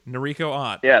Nariko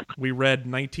Ott. Yes. We read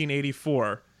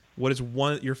 1984. What is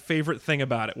your favorite thing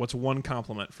about it? What's one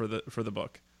compliment for the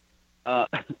book?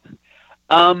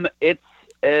 It's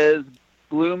as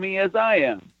gloomy as I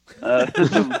am. So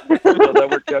that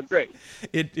worked out great.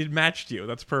 It matched you.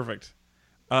 That's perfect.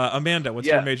 Amanda, what's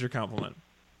your major compliment?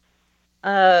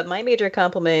 My major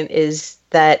compliment is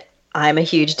that I'm a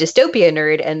huge dystopia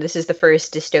nerd, and this is the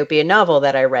first dystopia novel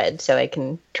that I read, so I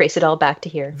can trace it all back to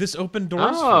here. This opened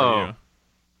doors for you.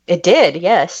 It did,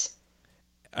 yes.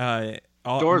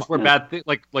 Doors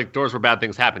where doors where bad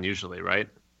things happen usually, right?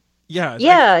 Yeah.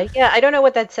 Yeah. I don't know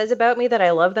what that says about me that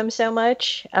I love them so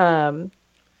much. But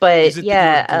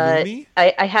I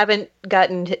haven't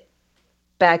gotten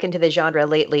back into the genre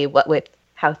lately. What with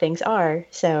how things are,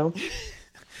 so.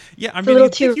 Yeah, I mean, a little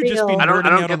too you just be I don't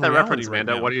out get that reference, right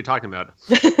Amanda. now. What are you talking about?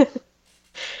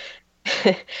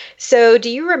 So, do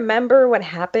you remember what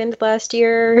happened last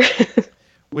year?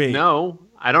 Wait. No,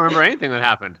 I don't remember anything that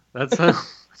happened. That's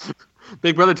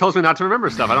Big Brother tells me not to remember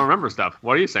stuff. I don't remember stuff.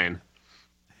 What are you saying?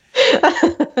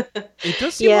 It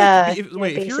does seem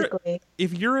basically.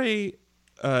 if you're a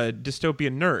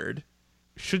dystopian nerd,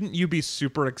 shouldn't you be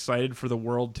super excited for the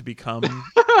world to become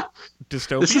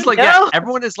dystopian? This is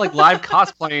everyone is live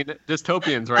cosplaying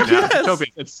dystopians right now. Yes.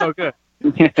 Dystopian. It's so good.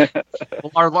 We're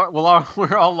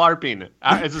all LARPing.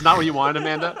 Is this not what you wanted,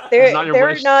 Amanda? There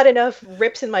are not enough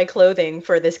rips in my clothing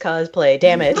for this cosplay.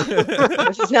 Damn it.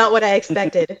 This is not what I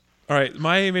expected. All right,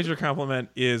 my major compliment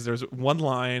is there's one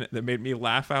line that made me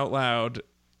laugh out loud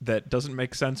that doesn't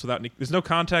make sense without any... There's no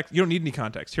context. You don't need any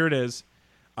context. Here it is.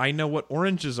 I know what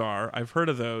oranges are. I've heard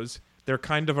of those. They're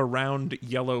kind of a round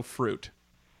yellow fruit.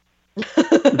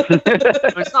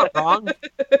 It's not wrong.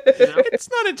 It's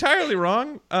not entirely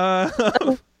wrong.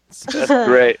 That's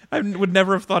great. I would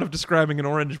never have thought of describing an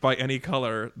orange by any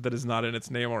color that is not in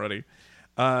its name already.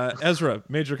 Ezra,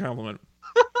 major compliment.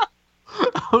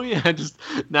 Oh yeah, I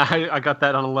got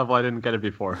that on a level I didn't get it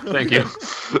before. Thank you.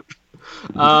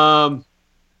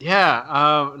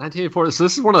 1984. So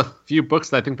this is one of the few books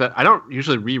that I think that I don't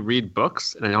usually reread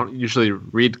books, and I don't usually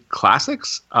read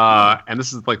classics. And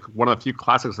this is one of the few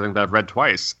classics I think that I've read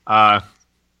twice.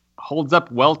 Holds up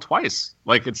well twice.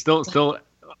 It's still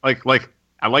like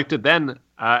I liked it then, and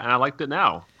I liked it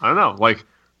now. I don't know.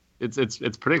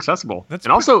 It's pretty accessible. That's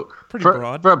and also pretty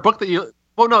broad for a book that you.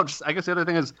 Well, no, I guess the other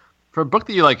thing is for a book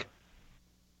that you like.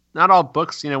 Not all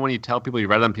books, when you tell people you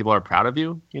read them, people are proud of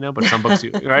you, but some books,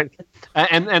 right?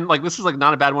 And this is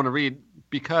not a bad one to read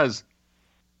because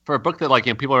for a book that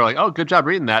people are like, oh, good job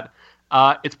reading that.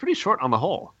 It's pretty short on the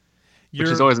whole, which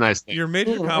is always a nice thing. Your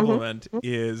major compliment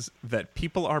is that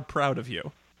people are proud of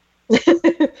you.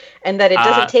 And that it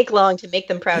doesn't take long to make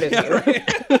them proud of you. Right.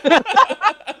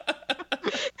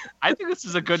 I think this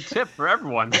is a good tip for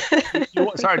everyone. Do you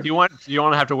want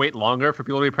to have to wait longer for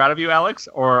people to be proud of you, Alex,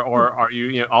 or are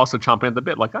you also chomping at the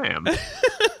bit like I am?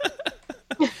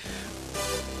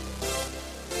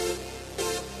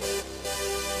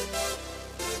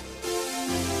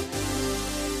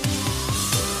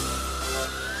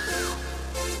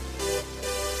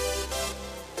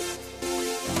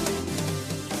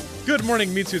 Good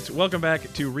morning, Meat Suits. Welcome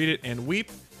back to Read It and Weep.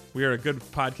 We are a good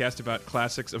podcast about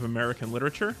classics of American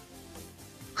literature.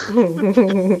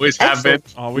 Always have been.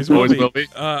 Always will be.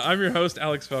 I'm your host,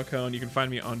 Alex-Falcone. You can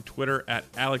find me on Twitter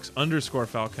at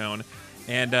Alex_Falcone.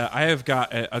 And I have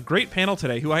got a great panel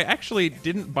today who I actually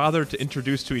didn't bother to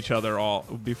introduce to each other all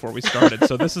before we started.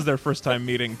 So this is their first time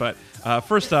meeting. But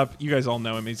first up, you guys all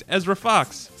know him. He's Ezra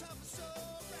Fox.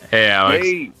 Hey, Alex.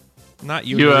 Hey. Not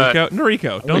you, Nariko.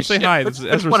 Nariko, don't say hi. This is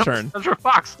Ezra's turn. Ezra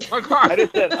Fox. My God. I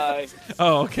just said hi.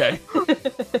 Oh, okay. I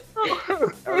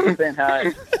was saying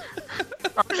hi.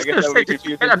 I guess that would be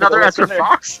confusing. Another Ezra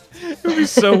Fox? It would be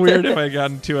so weird if I had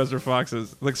gotten two Ezra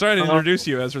Foxes. Sorry to introduce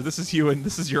you, Ezra. This is you, and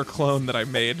this is your clone that I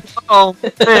made. Oh,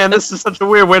 man, this is such a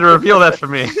weird way to reveal that for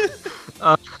me.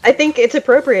 I think it's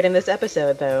appropriate in this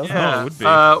episode, though. Yeah. Oh, it would be.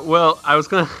 Well, I was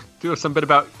going to do some bit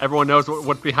about everyone knows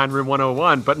what's behind Room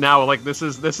 101, but now, this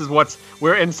is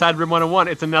we're inside Room 101.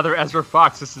 It's another Ezra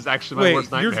Fox. This is actually my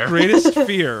worst nightmare. Your greatest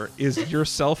fear is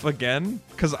yourself again?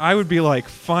 Because I would be like,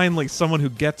 finally, someone who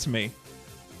gets me.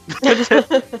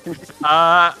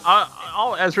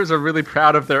 All Ezras are really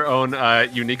proud of their own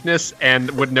uniqueness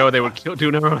and would know they would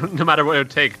do no matter what it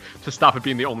would take to stop it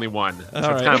being the only one.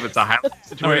 So it's a highlight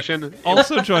situation. Right.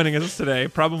 Also joining us today,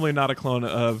 probably not a clone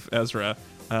of Ezra,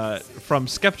 from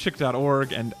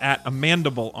skeptic.org and at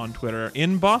Amandable on Twitter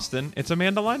in Boston, it's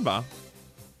Amanda Leinbaugh.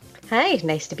 Hi,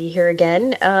 nice to be here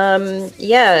again.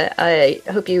 I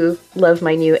hope you love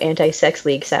my new anti-sex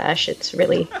league sash. It's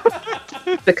really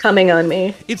becoming on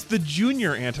me. It's the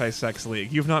junior anti-sex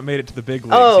league. You've not made it to the big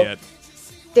leagues yet.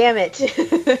 Damn it.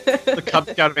 The Cub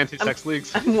Scout of anti-sex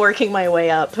leagues. I'm working my way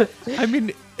up. I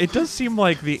mean, it does seem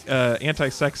like the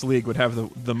anti-sex league would have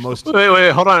the most...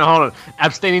 Wait, hold on.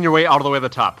 Abstaining your way all the way to the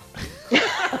top.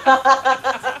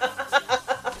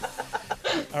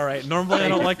 All right, normally I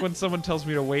don't like when someone tells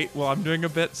me to wait while I'm doing a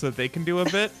bit so that they can do a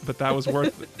bit, but that was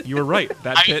worth it. You were right.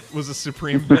 That bit was a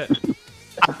supreme bit.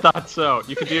 I thought so.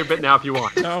 You can do your bit now if you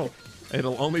want. No,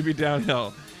 it'll only be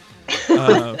downhill.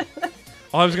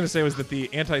 All I was going to say was that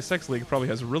the anti-sex league probably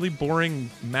has really boring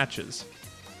matches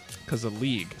because of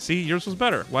league. See, yours was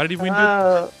better. Why did we do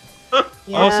it?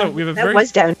 Yeah, Also, we have a that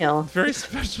was downhill. very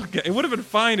special guest. It would have been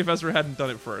fine if Ezra hadn't done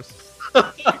it first.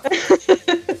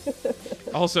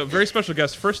 Also, very special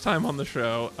guest, first time on the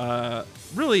show.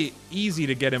 Really easy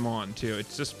to get him on, too.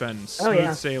 It's just been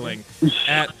smooth sailing.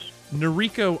 At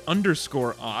Nariko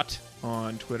 _Ott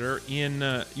on Twitter.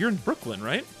 You're in Brooklyn,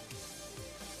 right?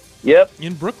 Yep.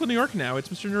 In Brooklyn, New York now. It's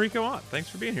Mr. Nariko Ott. Thanks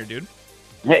for being here, dude.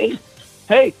 Hey,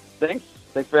 thanks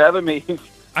for having me.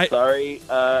 Sorry.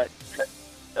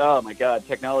 Oh my God,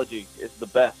 technology is the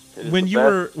best. When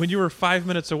you were 5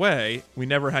 minutes away, we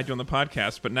never had you on the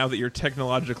podcast. But now that you're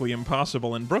technologically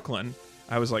impossible in Brooklyn,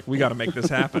 I was like, we got to make this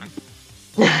happen.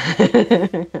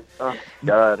 Oh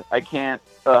God, I can't.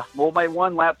 Well, my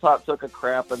one laptop took a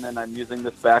crap, and then I'm using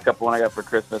this backup one I got for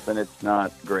Christmas, and it's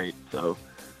not great. So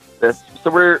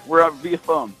we're on via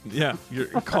phone. Yeah, you're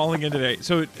calling in today.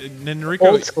 So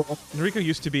Nariko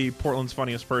used to be Portland's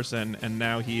funniest person, and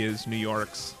now he is New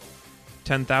York's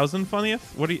 10,000 funniest.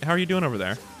 How are you doing over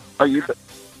there? Are you?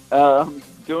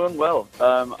 Doing well.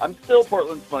 I'm still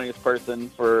Portland's funniest person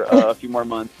for a few more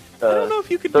months. I don't know if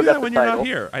you could do that when you're not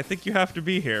here. I think you have to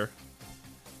be here.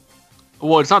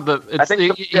 Well, it's not the. I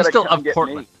think he's still of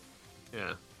Portland. Me.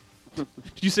 Yeah.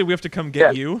 Did you say we have to come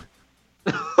get you?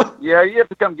 Yeah, you have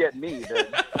to come get me.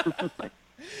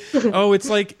 Oh, it's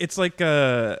like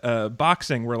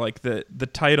boxing, where like the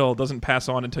title doesn't pass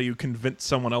on until you convince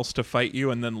someone else to fight you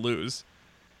and then lose.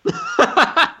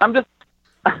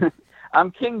 I'm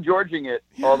King Georging it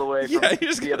all the way from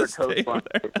the other coastline.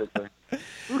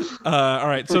 All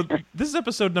right, so this is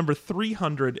episode number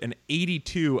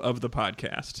 382 of the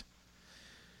podcast.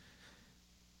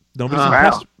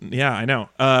 Wow. Yeah, I know.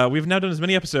 We've now done as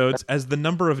many episodes as the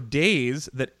number of days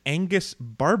that Angus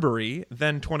Barbary,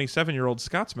 then 27-year-old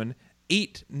Scotsman,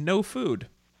 ate no food.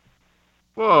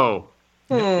 Whoa.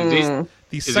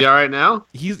 Is he all right now?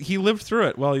 He lived through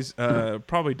it. Well, he's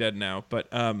probably dead now, but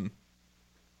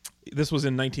this was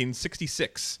in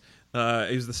 1966.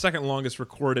 It was the second longest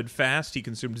recorded fast. He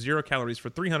consumed 0 calories for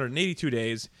 382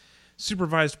 days,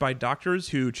 supervised by doctors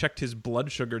who checked his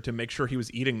blood sugar to make sure he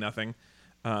was eating nothing.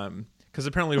 Because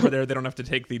apparently over there they don't have to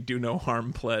take the do no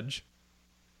harm pledge.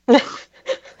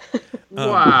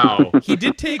 Wow. He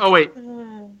did take... Oh, wait.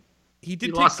 He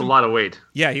lost a lot of weight.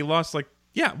 Yeah, he lost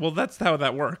well, that's how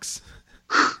that works.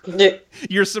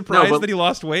 You're surprised that he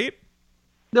lost weight?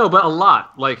 No, but a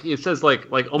lot. Like, it says like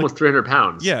almost 300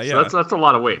 pounds. Yeah, yeah. So that's a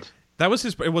lot of weight. That was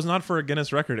it was not for a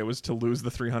Guinness record. It was to lose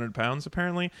the 300 pounds,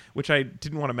 apparently, which I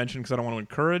didn't want to mention because I don't want to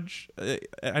encourage. I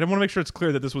don't want to make sure it's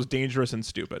clear that this was dangerous and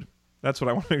stupid. That's what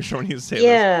I want to make sure when he says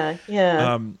this.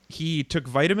 Yeah. He took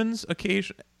vitamins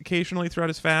occasionally throughout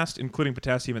his fast, including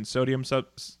potassium and sodium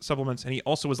supplements, and he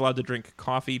also was allowed to drink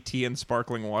coffee, tea, and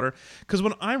sparkling water. Because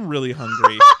when I'm really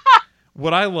hungry,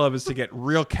 what I love is to get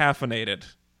real caffeinated.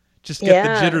 Just get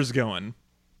the jitters going.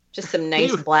 Just some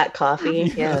nice black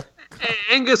coffee, yeah.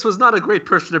 Angus was not a great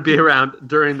person to be around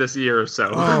during this year or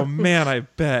so. Oh, man, I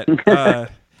bet.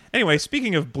 Anyway,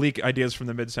 speaking of bleak ideas from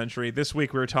the mid-century, this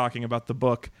week we were talking about the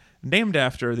book named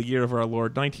after the year of our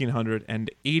Lord,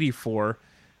 1984,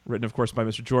 written, of course, by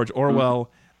Mr. George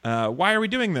Orwell. Why are we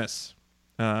doing this?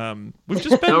 We've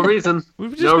just been no reason.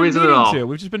 We've just no been reason at all.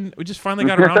 We just finally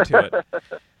got around to it.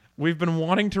 We've been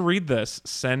wanting to read this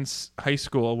since high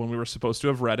school when we were supposed to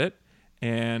have read it,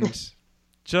 and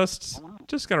just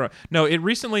got around. No, it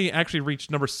recently actually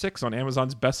reached number 6 on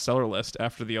Amazon's bestseller list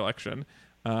after the election.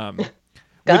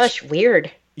 Gosh,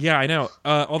 weird. Yeah, I know.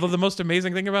 Although the most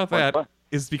amazing thing about that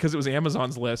is because it was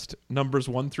Amazon's list, numbers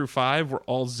 1 through 5 were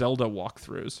all Zelda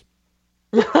walkthroughs.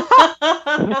 Because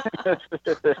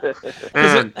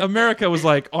America was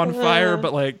like on fire,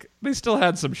 but like they still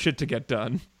had some shit to get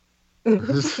done.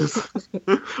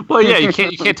 Well, yeah, you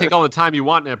can't take all the time you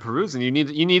want in perusing. You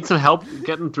need some help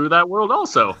getting through that world,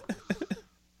 also.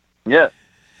 Yeah.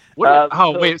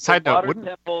 Wait. Side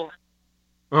note.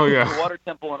 Oh yeah. The water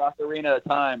temple in Ocarina of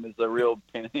Time is a real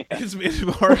pain in the ass. It's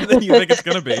harder than you think it's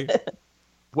gonna be.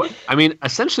 What I mean,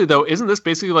 essentially though, isn't this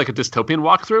basically like a dystopian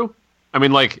walkthrough? I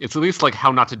mean, like it's at least like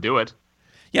how not to do it.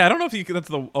 Yeah, I don't know if a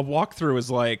walkthrough is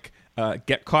like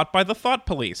get caught by the thought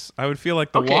police. I would feel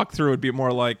like the walkthrough would be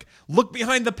more like, look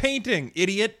behind the painting,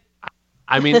 idiot.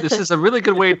 I mean, this is a really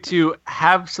good way to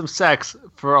have some sex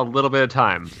for a little bit of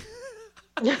time.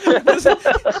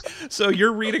 So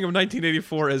your reading of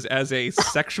 1984 is as a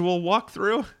sexual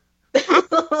walkthrough?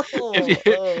 If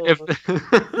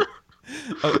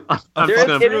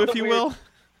if you will.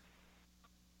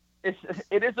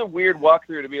 It is a weird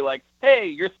walkthrough to be like, hey,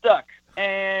 you're stuck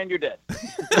and you're dead.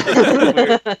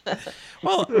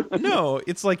 Well, no,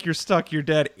 it's like you're stuck, you're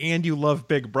dead, and you love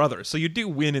Big Brother, so you do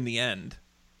win in the end.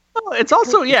 Well, it's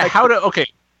also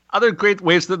other great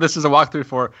ways that this is a walkthrough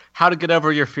for how to get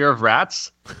over your fear of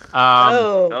rats.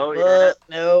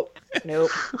 Nope.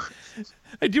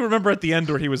 I do remember at the end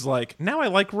where he was like, now I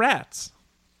like rats.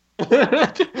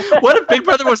 What if Big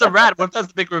Brother was a rat? What if that's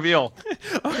the big reveal?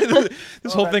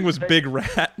 This whole thing was Big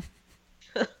Rat.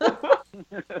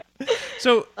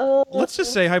 So let's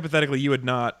just say, hypothetically, you had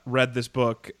not read this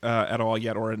book at all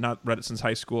yet, or had not read it since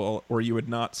high school, or you had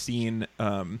not seen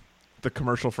the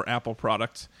commercial for Apple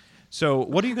products. So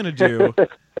what are you going to do?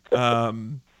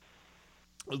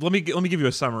 Let me give you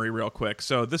a summary real quick.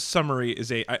 So this summary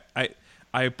is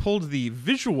I pulled the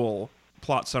visual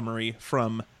plot summary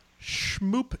from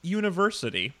Schmoop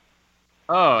University.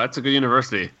 Oh, that's a good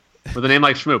university. With a name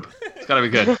like Schmoop. It's got to be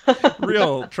good.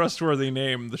 Real trustworthy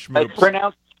name, the Schmoop. It's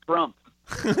pronounced Trump.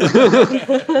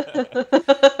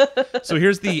 So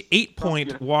here's the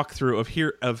 8-point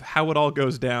walkthrough of how it all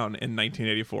goes down in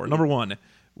 1984. Number 1,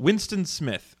 Winston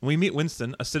Smith. We meet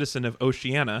Winston, a citizen of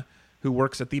Oceania, who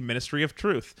works at the Ministry of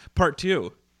Truth. Part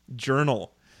 2,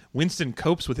 Journal. Winston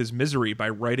copes with his misery by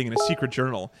writing in a secret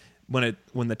journal when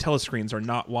the telescreens are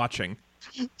not watching.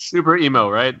 Super emo,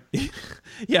 right?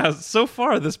 Yeah, so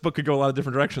far this book could go a lot of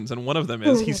different directions, and one of them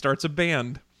is he starts a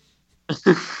band.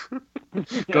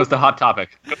 Goes to Hot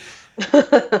Topic.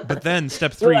 But then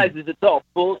step 3. Realizes it's all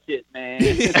bullshit, man.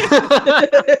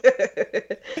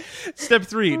 Step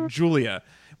 3, Julia.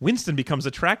 Winston becomes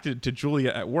attracted to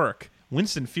Julia at work.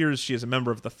 Winston fears she is a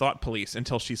member of the thought police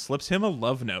until she slips him a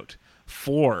love note.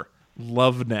 4,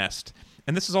 Love Nest.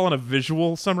 And this is all in a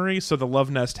visual summary, so the love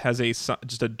nest has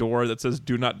just a door that says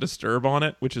 "Do Not Disturb" on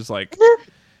it, which is like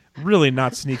really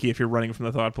not sneaky if you're running from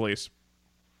the thought police.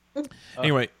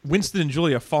 Anyway, Winston and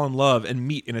Julia fall in love and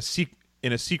meet in a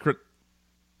secret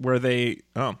where they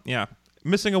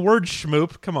missing a word,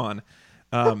 Schmoop. Come on.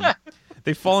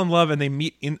 They fall in love and they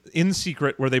meet in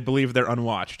secret where they believe they're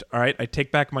unwatched. All right, I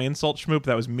take back my insult, Schmoop.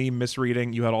 That was me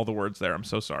misreading. You had all the words there. I'm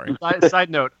so sorry. Side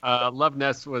note, Love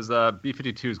Nest was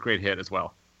B-52's great hit as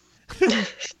well.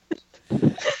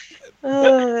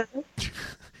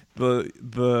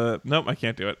 Nope, I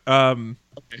can't do it.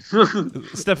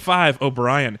 Step 5,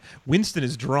 O'Brien. Winston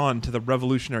is drawn to the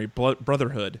Revolutionary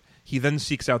Brotherhood. He then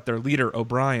seeks out their leader,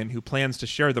 O'Brien, who plans to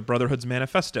share the Brotherhood's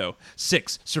manifesto.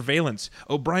 6, Surveillance.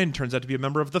 O'Brien turns out to be a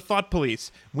member of the Thought Police.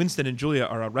 Winston and Julia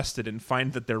are arrested and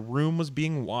find that their room was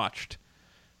being watched.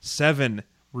 7,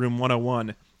 Room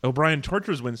 101. O'Brien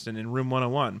tortures Winston in Room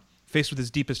 101. Faced with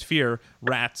his deepest fear,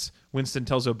 rats, Winston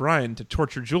tells O'Brien to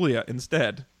torture Julia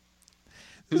instead.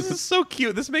 This is so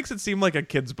cute. This makes it seem like a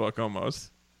kid's book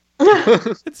almost.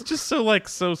 It's just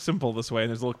so simple this way. And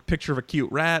there's a little picture of a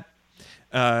cute rat.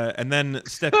 And then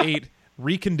step 8,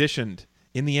 Reconditioned.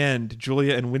 In the end,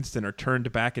 Julia and Winston are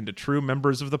turned back into true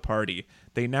members of the party.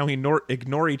 They now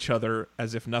ignore each other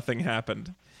as if nothing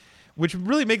happened. Which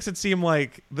really makes it seem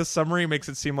like, this summary makes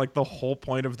it seem like the whole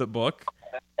point of the book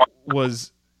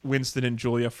was Winston and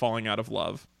Julia falling out of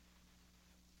love.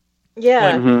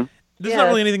 Yeah. There's not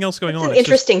really anything else going on. It's an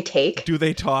interesting take. Do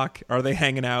they talk? Are they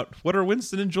hanging out? What are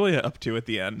Winston and Julia up to at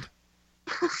the end?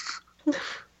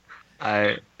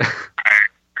 I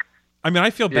mean,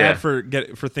 I feel bad for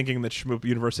thinking that Schmoop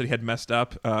University had messed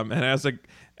up. And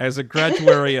as a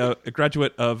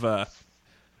graduate of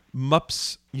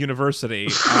Mups University,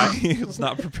 I was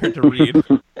not prepared to read.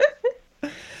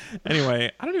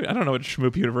 Anyway, I don't know what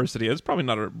Schmoop University is. Probably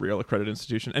not a real accredited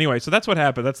institution. Anyway, so that's what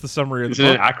happened. That's the summary of the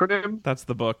book. Is it an acronym? That's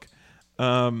the book.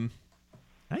 I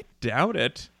doubt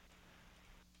it.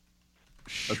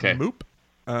 Okay. Schmoop.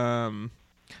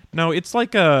 No, it's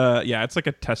like a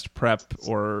test prep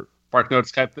or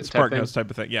SparkNotes type SparkNotes type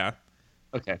of thing. Yeah.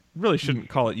 Okay. Really shouldn't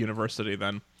call it university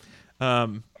then.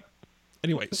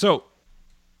 Anyway, so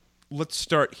let's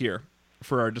start here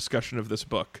for our discussion of this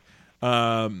book.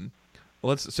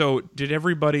 So did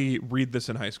everybody read this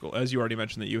in high school? As you already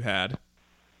mentioned that you had.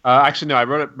 Actually, no. I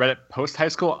read it post high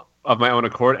school of my own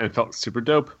accord and felt super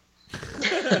dope.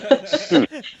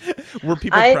 Were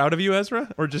people proud of you,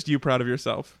 Ezra, or just you proud of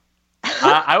yourself?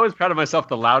 I was proud of myself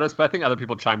the loudest, but I think other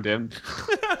people chimed in.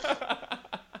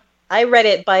 I read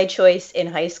it by choice in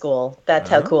high school. That's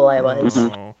how cool I was.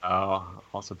 Oh,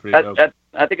 also pretty dope.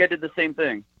 I think I did the same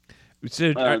thing.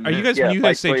 So, are you guys, when you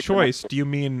guys say choice, do you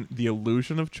mean the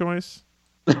illusion of choice?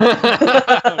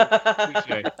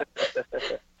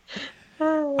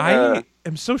 I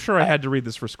am so sure I had to read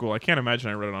this for school. I can't imagine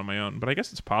I read it on my own, but I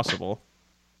guess it's possible.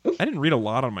 I didn't read a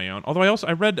lot on my own. Although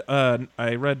I read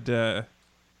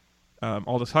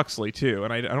Aldous Huxley too,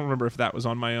 and I don't remember if that was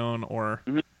on my own or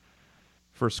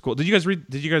for school. Did you guys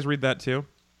read that too?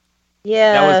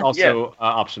 Yeah, that was also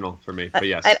optional for me. But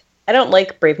yes, I don't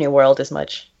like Brave New World as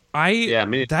much.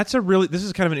 This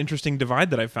is kind of an interesting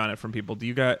divide that I found it from people. Do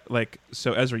you guys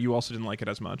so Ezra, you also didn't like it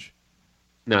as much?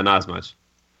 No, not as much.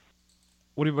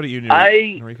 What do you do?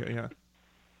 Nariko? Yeah.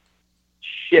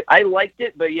 Shit, I liked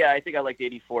it, but I think I liked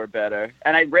 84 better.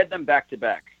 And I read them back to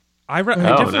back. I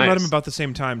definitely read them about the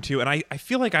same time too, and I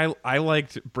feel like I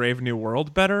liked Brave New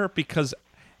World better because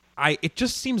it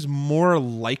just seems more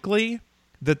likely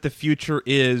that the future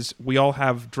is we all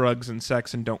have drugs and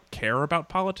sex and don't care about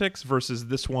politics versus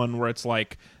this one where it's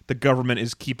like the government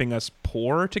is keeping us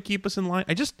poor to keep us in line.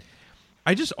 I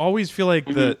just always feel like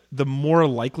the more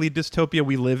likely dystopia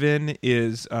we live in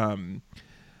is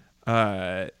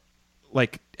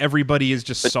like everybody is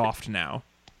just soft now.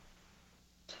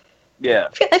 Yeah.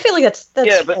 I feel like that's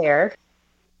fair.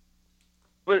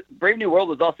 But Brave New World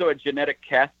was also a genetic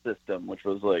caste system, which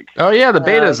was like... Oh, yeah, the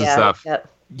betas and stuff. Yep.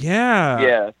 Yeah.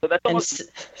 Yeah. So that's almost...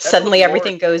 suddenly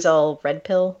everything goes all red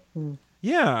pill.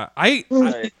 Yeah. I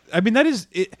mean, that is...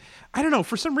 I don't know.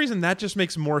 For some reason, that just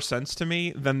makes more sense to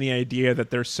me than the idea that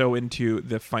they're so into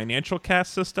the financial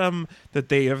caste system that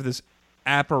they have this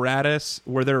apparatus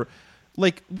where they're...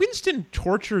 Like, Winston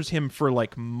tortures him for,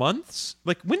 like, months.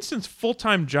 Like, Winston's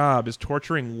full-time job is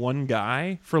torturing one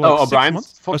guy for, like, 6 O'Brien's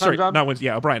months. full-time job? Not Winston.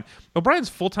 Yeah, O'Brien. O'Brien's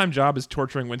full-time job is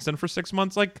torturing Winston for 6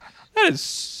 months. Like, that is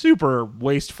super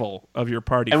wasteful of your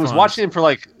party. And was watching him for,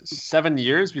 like, 7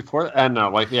 years before. And I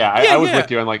was with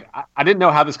you. And, like, I didn't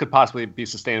know how this could possibly be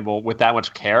sustainable with that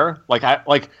much care.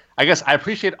 I guess I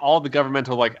appreciate all the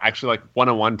governmental, like, actually, like,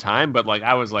 one-on-one time, but, like,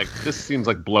 I was like, this seems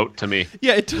like bloat to me.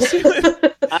 Yeah, it does seem like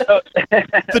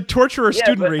the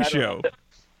torturer-student ratio.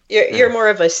 You're more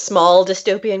of a small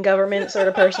dystopian government sort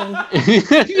of person.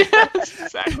 Yes,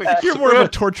 exactly. You're more of a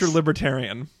torture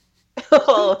libertarian.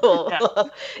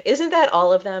 Isn't that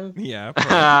all of them? Yeah.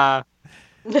 I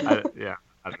don't know.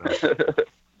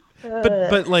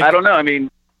 But like, I don't know. I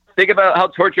mean, think about how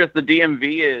torturous the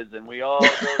DMV is, and we all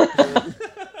go through...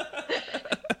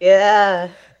 Yeah.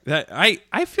 That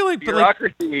I feel like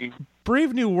bureaucracy.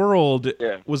 Brave New World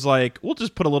was like, we'll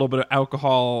just put a little bit of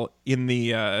alcohol in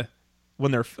the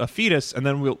when they're a fetus, and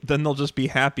then they'll just be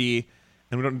happy,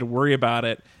 and we don't need to worry about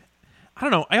it. I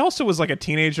don't know. I also was like a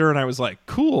teenager, and I was like,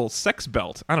 cool, sex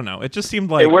belt. I don't know. It just seemed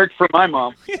like it worked for my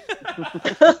mom.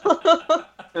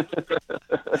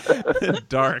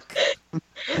 Dark.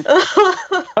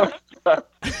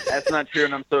 That's not true,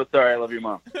 and I'm so sorry. I love your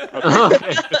mom.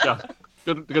 Okay.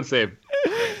 Good save.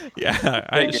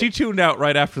 Yeah, she tuned out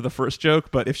right after the first joke,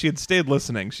 but if she had stayed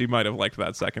listening, she might have liked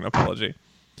that second apology.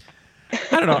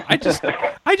 I don't know. I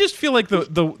just feel like the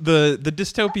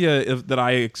dystopia that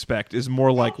I expect is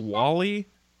more like WALL-E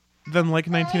than like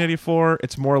 1984.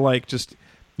 It's more like just,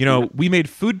 we made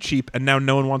food cheap and now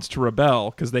no one wants to rebel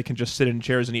because they can just sit in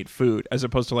chairs and eat food, as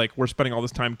opposed to like we're spending all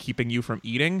this time keeping you from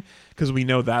eating because we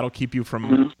know that'll keep you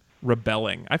from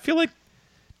rebelling. I feel like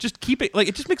just keep it, like,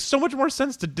 it just makes so much more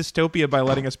sense to dystopia by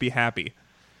letting us be happy.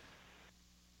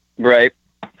 Right.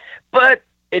 But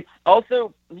it's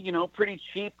also, pretty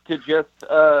cheap to just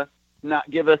not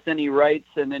give us any rights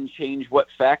and then change what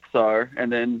facts are.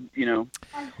 And then,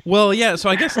 Well, yeah. So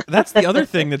I guess that's the other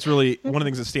thing that's really one of the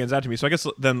things that stands out to me. So I guess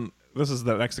then this is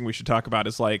the next thing we should talk about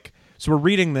is like, so we're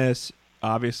reading this,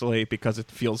 obviously, because it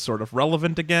feels sort of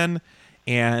relevant again.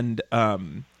 And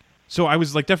so I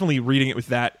was like definitely reading it with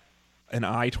that an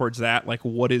eye towards that, like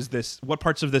what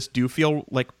parts of this do feel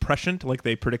like prescient, like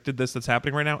they predicted that's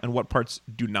happening right now, and what parts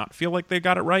do not feel like they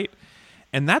got it right.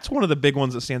 And that's one of the big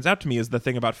ones that stands out to me is the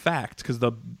thing about facts, because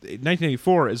the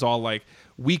 1984 is all like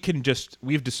we've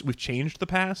changed the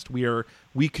past,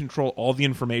 we control all the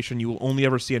information, you will only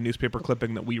ever see a newspaper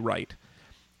clipping that we write.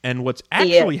 And what's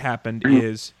actually happened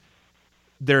is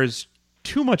there's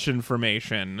too much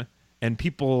information, and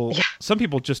some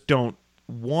people just don't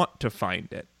want to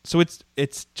find it. So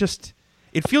it's just,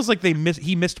 it feels like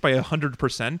he missed by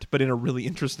 100%, but in a really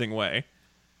interesting way.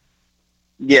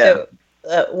 Yeah.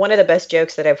 So, one of the best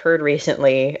jokes that I've heard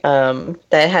recently that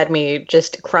had me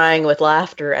just crying with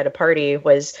laughter at a party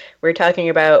was we were talking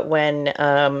about when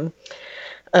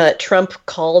Trump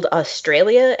called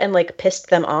Australia and like pissed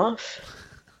them off.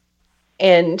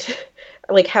 and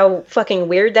like how fucking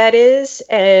weird that is.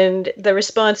 And the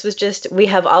response was just, we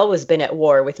have always been at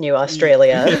war with New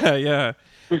Australia. Yeah.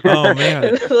 Oh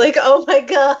man. Like, oh my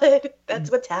God,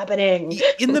 that's what's happening.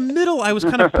 In the middle, I was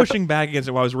kind of pushing back against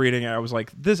it while I was reading it. I was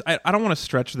like, I don't want to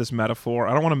stretch this metaphor.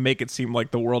 I don't want to make it seem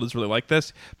like the world is really like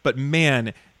this. But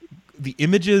man, the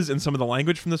images and some of the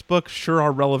language from this book sure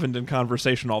are relevant in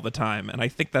conversation all the time. And I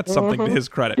think that's something to his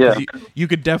credit. Yeah. You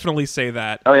could definitely say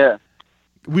that. Oh, yeah.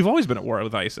 We've always been at war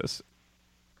with ISIS.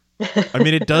 I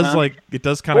mean, it does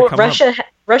kind of come Russia, up.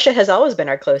 Russia has always been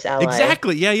our close ally.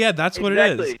 Exactly. Yeah. That's what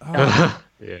it is. Oh.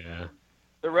 Yeah.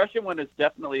 The Russian one is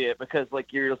definitely it, because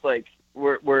like you're just like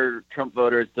we're Trump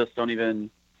voters just don't even.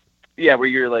 Yeah, where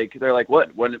you're like, they're like,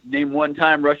 what? Name one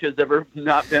time Russia's ever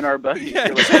not been our buddy. Yeah,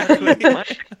 exactly.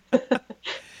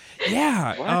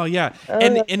 Yeah. What? Oh, yeah.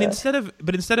 And instead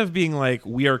of being like,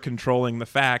 we are controlling the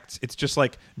facts, it's just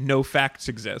like no facts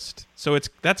exist. So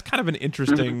that's kind of an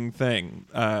interesting thing.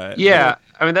 Yeah,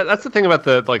 I mean that's the thing about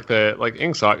the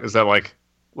Ingsoc is that like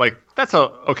that's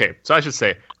okay. So I should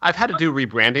say I've had to do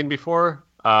rebranding before,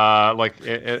 at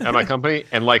my company,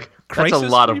 and like that's a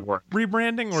lot of work.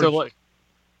 Rebranding, or so like.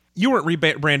 You weren't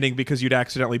rebranding because you'd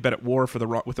accidentally bet at war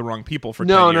with the wrong people for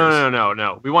 10 years.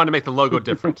 No. We wanted to make the logo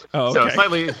different. Oh, okay. So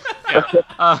slightly,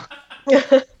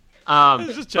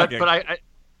 Just checking. But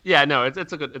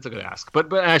it's a good ask.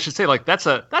 But I should say like that's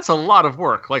a lot of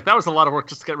work. Like that was a lot of work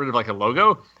just to get rid of like a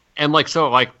logo, and like so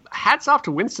like hats off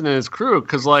to Winston and his crew,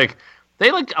 because like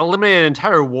they like eliminated an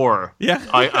entire war. Yeah.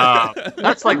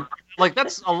 That's like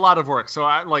that's a lot of work. So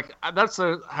I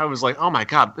was like, oh my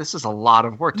God, this is a lot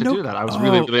of work to do that. I was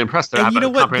really impressed. And you know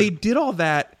what? They did all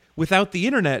that without the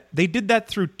internet. They did that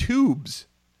through tubes.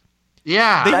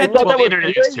 Yeah, the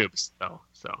internet is tubes though.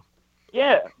 So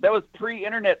yeah, that was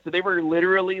pre-internet, so they were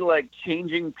literally like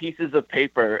changing pieces of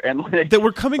paper and that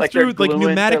were coming like through like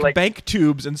pneumatic like bank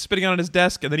tubes and spitting it on his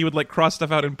desk, and then he would like cross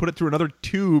stuff out and put it through another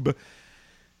tube.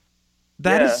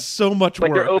 That is so much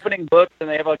work. Like they're opening books and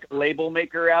they have like a label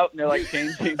maker out and they're like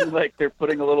changing, like they're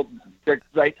putting they're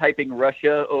like typing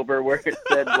Russia over where it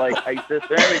said like ISIS.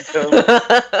 There we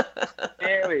go.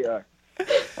 There we are.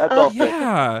 That's all.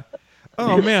 Yeah.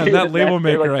 Oh man, that label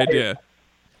maker idea.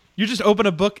 You just open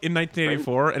a book in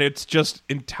 1984 and it's just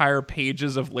entire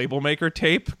pages of label maker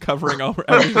tape covering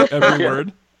every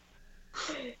word.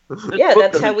 Yeah,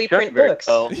 that's how we print books.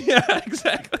 Yeah,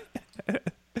 exactly.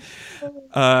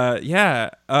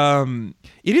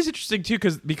 It is interesting too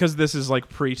because this is like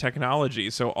pre-technology,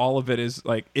 so all of it is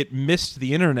like it missed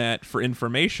the internet for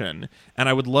information. And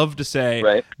I would love to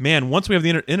say, man, once we have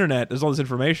the internet, there's all this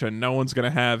information. No one's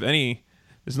going to have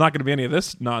there's not going to be any of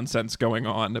this nonsense going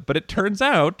on. But it turns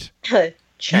out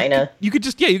China. You could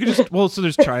just well, so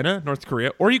there's China, North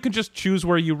Korea, or you can just choose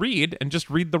where you read and just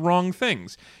read the wrong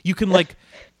things. You can like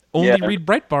only read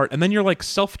Breitbart, and then you're like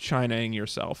self-Chinaing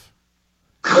yourself.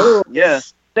 Oh yeah,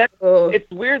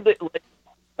 it's weird that. Like,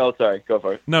 oh, sorry, go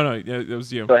for it. No, it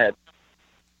was you. Go ahead.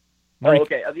 Oh,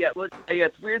 okay.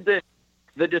 It's weird that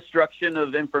the destruction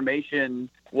of information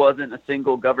wasn't a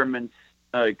single government's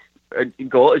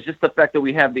goal. It's just the fact that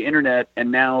we have the internet,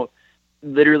 and now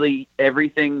literally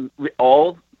everything,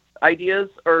 all ideas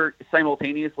are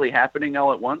simultaneously happening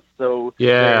all at once. So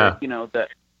that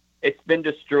it's been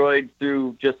destroyed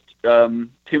through just too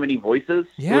many voices.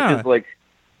 Yeah. Which is like.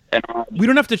 We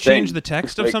don't have to change the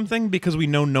text of something because we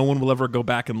know no one will ever go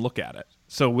back and look at it.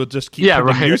 So we'll just keep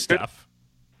putting new stuff.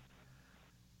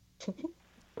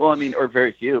 Well, I mean, or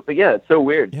very few. But yeah, it's so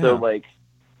weird. Yeah. So like,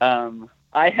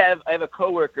 I have a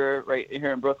coworker right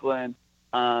here in Brooklyn.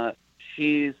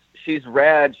 She's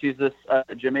rad. She's this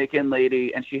Jamaican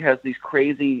lady, and she has these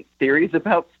crazy theories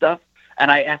about stuff. And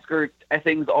I ask her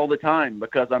things all the time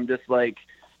because I'm just like,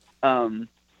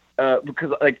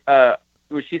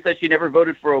 she said she never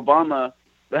voted for Obama,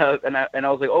 and I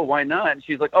was like, oh, why not? And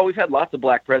she's like, oh, we've had lots of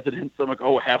black presidents. So I'm like,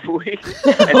 oh, have we? And she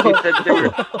said,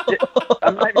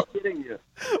 I'm not even kidding you.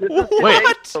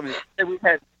 What?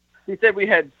 She said we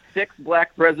had 6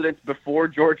 black presidents before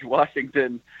George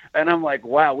Washington, and I'm like,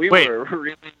 wow, we were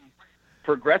really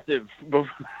progressive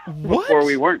before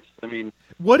we weren't. I mean,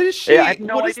 what is she? Yeah, I have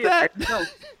no what idea. Is that?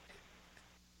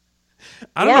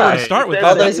 I don't know where to start with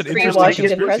all that. those That's an interesting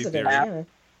Washington conspiracy presidents. theory. Yeah.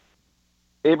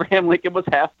 Abraham Lincoln was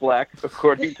half black,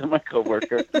 according to my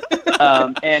coworker,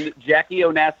 and Jackie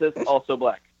Onassis also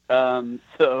black.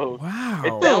 So wow.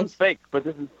 It sounds fake, but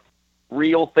this is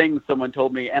real things someone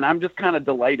told me, and I'm just kind of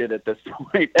delighted at this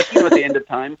point. At the end of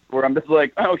time, where I'm just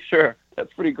like, oh sure,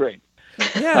 that's pretty great.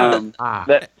 Yeah,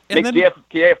 that makes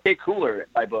JFK cooler in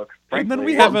my book. Frankly. And then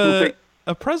we have a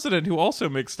president who also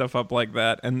makes stuff up like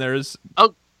that, and there's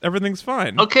everything's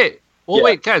fine. Okay. Well,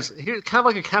 wait, guys. Here's kind of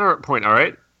like a counterpoint. All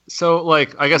right. So,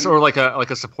 like, I guess, or like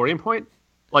a supporting point.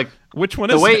 Like, which one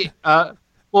the is way? it?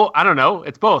 Well, I don't know.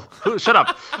 It's both. Shut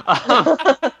up.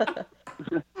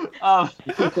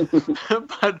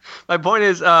 But my point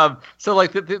is, so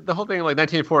like the whole thing, like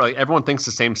 1984, like everyone thinks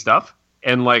the same stuff,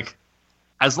 and like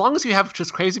as long as you have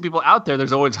just crazy people out there,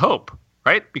 there's always hope,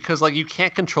 right? Because like you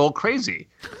can't control crazy,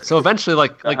 so eventually,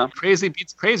 like crazy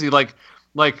beats crazy, like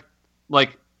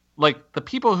the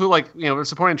people who like are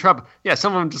supporting Trump, yeah,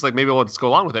 some of them just like maybe will just go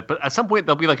along with it, but at some point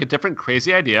there'll be like a different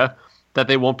crazy idea that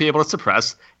they won't be able to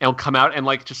suppress, and will come out and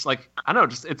like just like I don't know,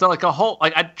 just it's like a whole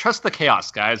like I trust the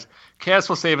chaos, guys. Chaos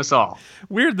will save us all.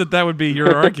 Weird that would be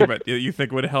your argument. You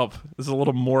think would help. There's a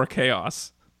little more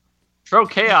chaos. Throw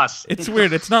chaos. It's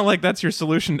weird. It's not like that's your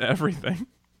solution to everything.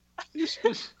 It's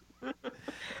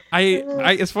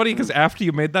funny because after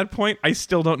you made that point, I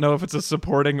still don't know if it's a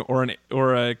supporting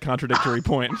or a contradictory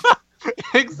point.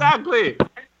 Exactly.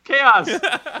 Chaos.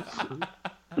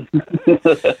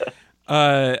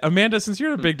 Amanda, since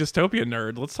you're a big dystopia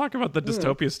nerd, let's talk about the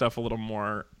dystopia stuff a little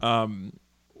more.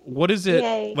 What is it?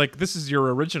 Yay. Like? This is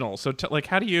your original. So, like,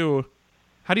 how do you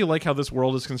like how this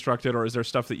world is constructed, or is there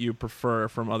stuff that you prefer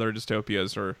from other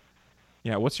dystopias? Or,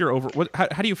 yeah, what's your how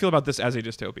do you feel about this as a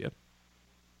dystopia?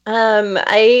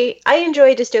 I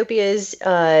enjoy dystopias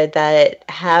that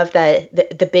have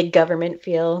the big government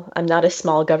feel. I'm not a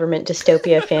small government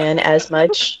dystopia fan as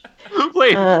much.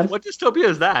 Wait, what dystopia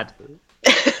is that?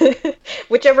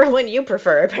 Whichever one you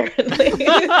prefer, apparently.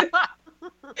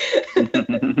 Keep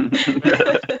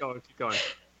going.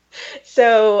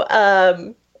 So,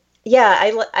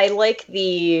 yeah, I like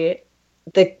the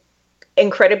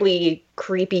incredibly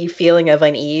creepy feeling of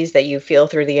unease that you feel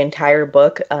through the entire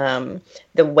book.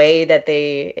 The way that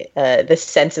the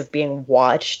sense of being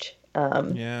watched,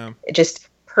 it just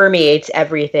permeates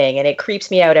everything, and it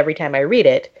creeps me out every time I read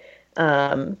it.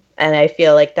 And I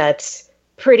feel like that's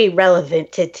pretty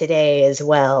relevant to today as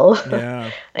well. Yeah.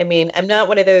 I mean, I'm not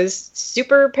one of those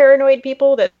super paranoid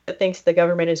people that thinks the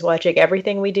government is watching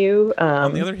everything we do.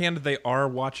 On the other hand, they are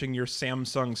watching your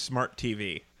Samsung smart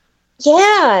TV.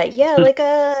 Yeah, like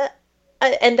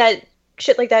and that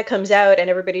shit like that comes out, and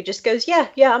everybody just goes, yeah,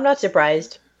 I'm not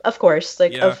surprised. Of course,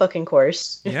 like of fucking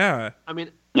course. Yeah. I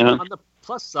mean, on the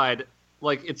plus side,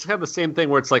 like it's kind of the same thing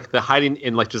where it's like the hiding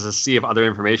in like just a sea of other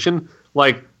information.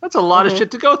 Like that's a lot of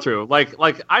shit to go through. Like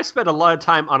I spend a lot of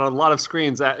time on a lot of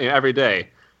screens every day.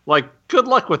 Like good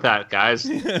luck with that, guys.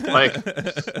 Like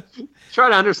try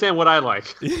to understand what I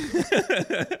like.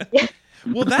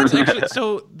 Well, that's actually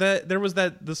so. There was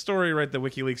the story right that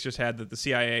WikiLeaks just had that the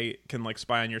CIA can like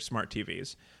spy on your smart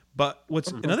TVs. But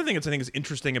another thing that I think is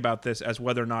interesting about this, as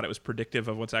whether or not it was predictive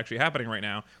of what's actually happening right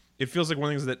now, it feels like one of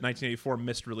the things that 1984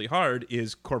 missed really hard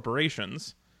is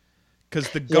corporations, because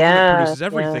the government produces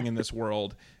everything in this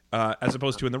world, as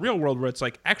opposed to in the real world where it's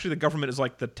like actually the government is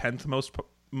like the 10th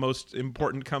most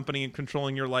important company in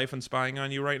controlling your life and spying on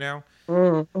you right now.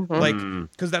 Like,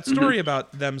 because that story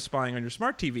about them spying on your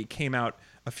smart TV came out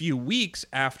a few weeks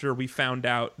after we found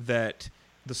out that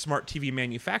the smart TV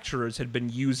manufacturers had been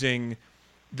using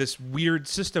this weird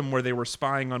system where they were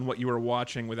spying on what you were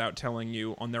watching without telling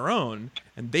you on their own,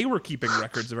 and they were keeping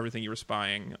records of everything you were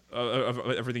spying, of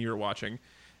everything you were watching,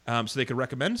 so they could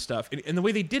recommend stuff. And the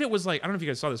way they did it was like, I don't know if you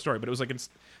guys saw the story, but it was like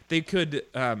they could,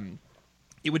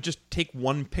 it would just take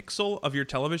one pixel of your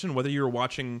television, whether you were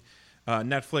watching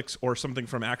Netflix or something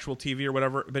from actual TV or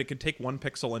whatever, but it could take one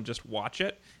pixel and just watch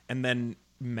it, and then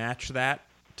match that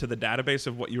to the database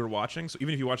of what you were watching. So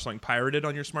even if you watch something pirated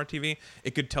on your smart TV,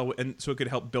 it could tell, and so it could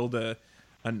help build a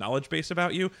knowledge base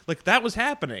about you. Like that was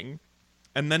happening,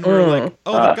 and then we're like,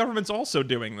 oh, the government's also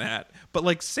doing that. But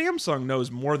like Samsung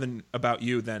knows more about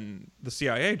you than the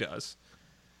CIA does.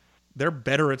 They're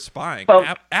better at spying.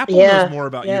 Apple knows more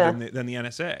about you than the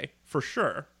NSA for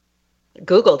sure.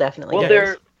 Google definitely.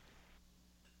 Well,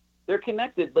 they're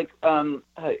connected. Like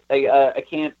I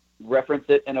can't reference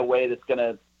it in a way that's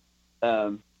gonna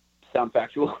sound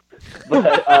factual.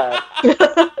 But, oh,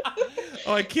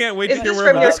 I can't wait to hear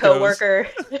where from your this goes. coworker.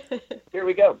 Here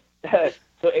we go.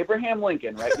 So Abraham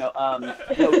Lincoln, right?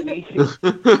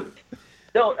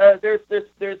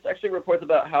 There's actually reports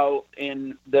about how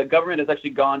the government has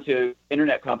actually gone to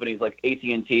internet companies like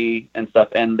AT&T and stuff,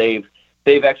 and they've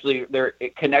actually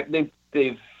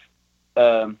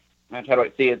how do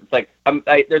I see it? It's like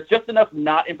there's just enough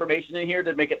not information in here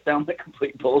to make it sound like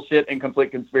complete bullshit and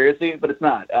complete conspiracy, but it's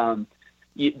not.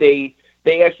 They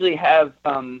actually have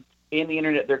in the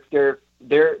internet.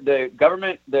 The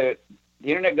government the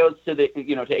internet goes to to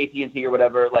AT&T or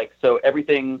whatever. Like so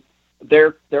everything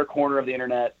their corner of the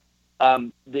internet.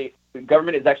 the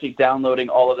government is actually downloading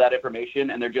all of that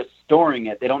information, and they're just storing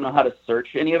it. They don't know how to search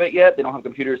any of it yet. They don't have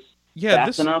computers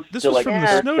fast enough. This to, was from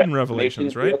the Snowden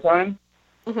revelations, right?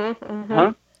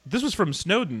 Huh? This was from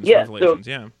Snowden's revelations,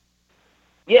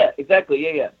 Yeah,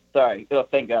 exactly. Yeah. Sorry. Oh,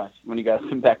 thank gosh, when you guys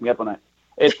can back me up on that.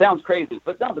 It sounds crazy,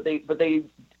 but no, but they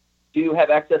do have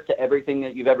access to everything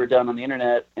that you've ever done on the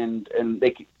internet, and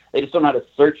they just don't know how to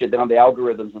search it. They don't have the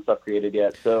algorithms and stuff created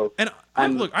yet. So, and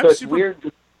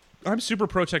I'm super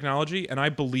pro technology, and I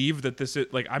believe that this is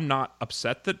like, I'm not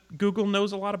upset that Google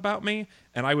knows a lot about me,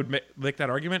 and I would make that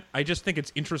argument. I just think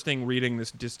it's interesting reading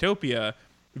this dystopia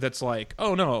that's like,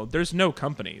 oh no, there's no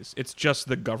companies. It's just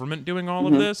the government doing all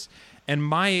of this.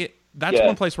 And that's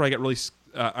one place where I get really,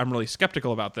 I'm really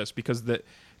skeptical about this, because the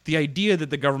idea that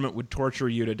the government would torture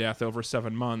you to death over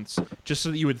 7 months just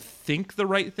so that you would think the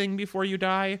right thing before you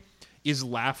die is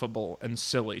laughable and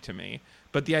silly to me.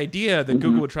 But the idea that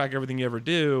Google would track everything you ever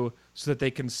do so that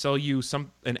they can sell you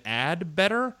an ad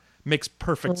better makes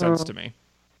perfect sense to me.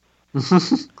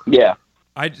 Yeah.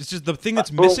 It's just the thing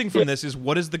that's missing from this is,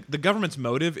 what is the government's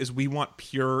motive is we want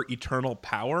pure eternal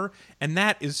power, and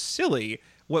that is silly.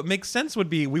 What makes sense would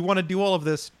be, we want to do all of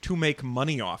this to make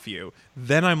money off you.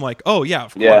 Then I'm like, oh yeah,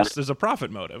 of course, there's a profit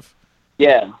motive.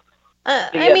 Yeah.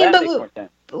 I mean,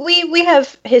 but we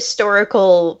have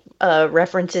historical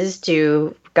references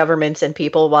to governments and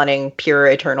people wanting pure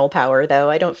eternal power, though.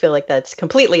 I don't feel like that's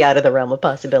completely out of the realm of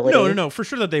possibility. No, for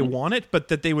sure that they want it, but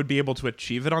that they would be able to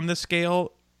achieve it on this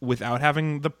scale without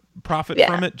having the profit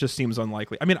from it just seems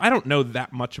unlikely. I mean, I don't know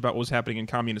that much about what was happening in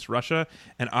communist Russia,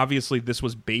 and obviously this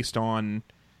was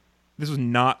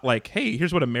not like, hey,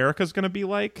 here's what America's going to be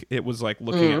like. It was like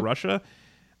looking at Russia.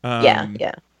 And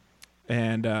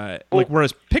like,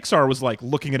 whereas Pixar was like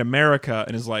looking at America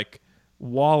and is like,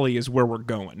 Wall-E is where we're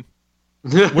going.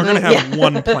 We're going to have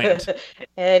one plant.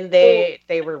 And they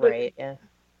were right, yeah.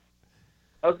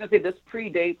 I was going to say, this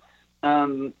predates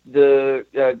the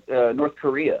North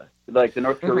Korea, like the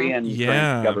North Korean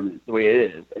government, the way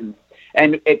it is.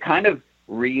 And it kind of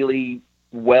really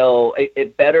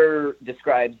it better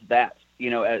describes that,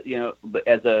 as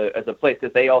a place,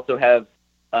 because they also have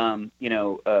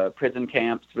prison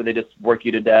camps where they just work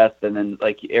you to death, and then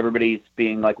like everybody's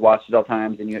being like watched at all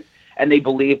times, and they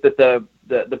believe that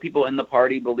the people in the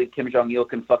party believe Kim Jong-il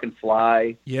can fucking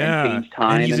fly and change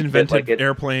time, and he's invented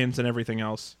airplanes and everything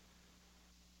else.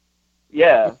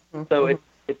 Yeah, so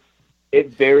it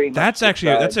very much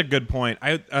that's a good point.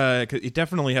 It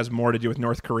definitely has more to do with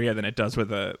North Korea than it does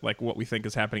with like what we think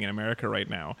is happening in America right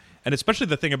now, and especially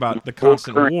the thing about the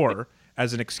constant war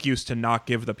as an excuse to not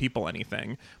give the people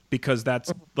anything, because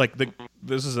that's like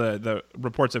the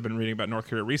reports I've been reading about North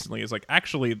Korea recently is like,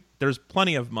 actually there's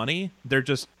plenty of money.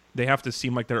 They have to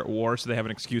seem like they're at war, so they have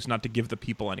an excuse not to give the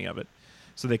people any of it.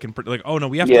 So they can like, oh no,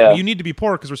 we have to. You need to be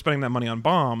poor because we're spending that money on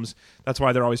bombs. That's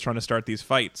why they're always trying to start these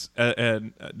fights,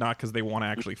 and not because they want to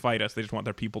actually fight us. They just want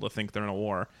their people to think they're in a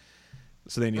war,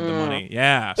 so they need the money.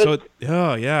 Yeah. But,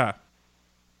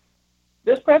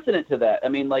 there's precedent to that. I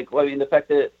mean, the fact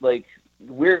that like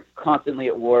we're constantly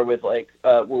at war with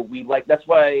that's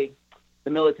why the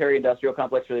military-industrial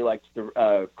complex really liked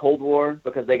the Cold War,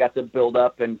 because they got to build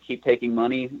up and keep taking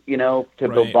money, to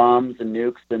build bombs and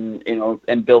nukes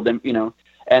and build them,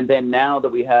 And then now that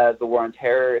we have the war on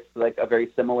terror, it's like a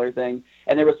very similar thing.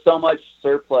 And there was so much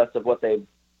surplus of what they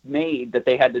made that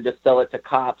they had to just sell it to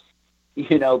cops,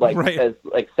 as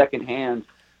like secondhand.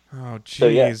 Oh, jeez. So,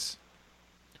 yeah.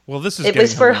 Well, this is. It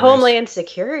was for Homeland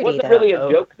Security. It wasn't really a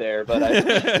joke there, but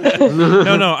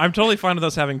No, I'm totally fine with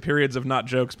us having periods of not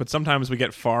jokes, but sometimes we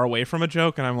get far away from a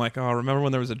joke, and I'm like, oh, remember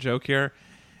when there was a joke here?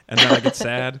 And then I get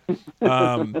sad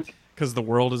because the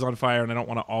world is on fire, and I don't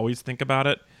want to always think about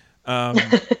it.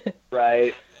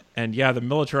 Right. And yeah, the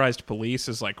militarized police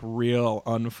is like real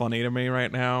unfunny to me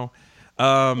right now.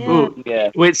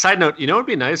 Wait, side note, what would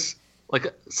be nice?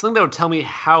 Like something that would tell me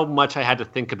how much I had to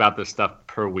think about this stuff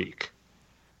per week.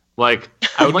 Like,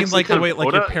 I would like the way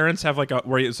like your parents have like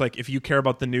where it's like, if you care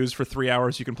about the news for 3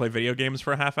 hours, you can play video games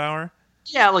for a half hour.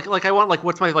 Yeah, like I want like,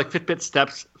 what's my like Fitbit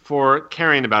steps for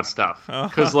caring about stuff?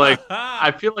 Because like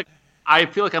I feel like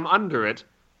I'm under it.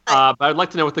 But I'd like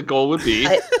to know what the goal would be.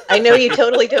 I know you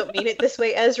totally don't mean it this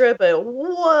way, Ezra, but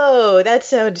whoa, that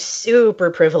sounds super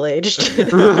privileged.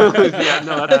 Yeah,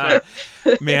 no, that's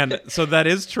fair. Man, so that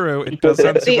is true. It does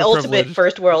sound super the ultimate privileged.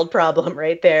 first world problem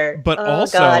right there. But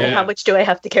also, God, how much do I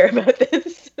have to care about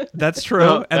this? That's true.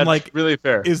 No, and that's like, really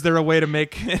fair. Is there a way to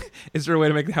make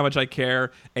how much I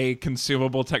care a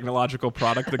consumable technological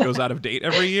product that goes out of date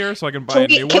every year so I can buy a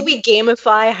new one? Can we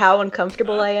gamify how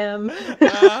uncomfortable I am?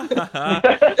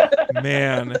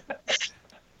 Man.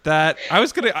 That I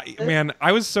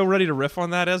was so ready to riff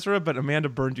on that, Ezra, but Amanda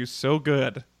burned you so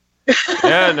good.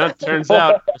 Yeah, no, it turns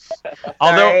out.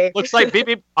 Although, looks like beep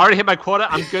beep, already hit my quota.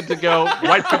 I'm good to go.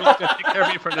 White privilege to take care of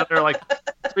me for another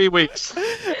 3 weeks.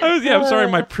 I'm sorry,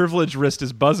 my privilege wrist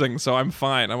is buzzing, so I'm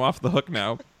fine. I'm off the hook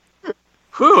now.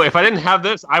 Whew, if I didn't have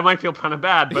this, I might feel kind of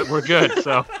bad, but we're good.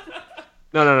 So,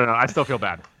 no, I still feel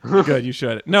bad. Good, you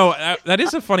should. No, that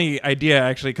is a funny idea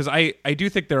actually, because I do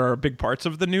think there are big parts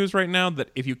of the news right now that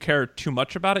if you care too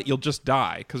much about it, you'll just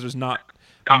die because there's not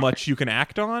much you can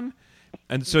act on.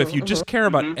 And so if you just care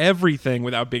about everything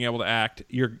without being able to act,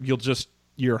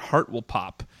 your heart will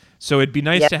pop. So it'd be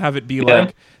nice to have it be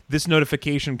like this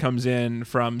notification comes in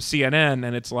from CNN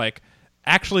and it's like,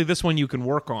 actually this one you can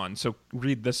work on, so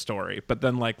read this story. But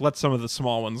then let some of the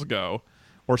small ones go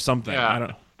or something. Yeah. I don't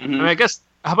know. I mean, I guess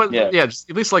how about just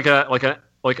at least like a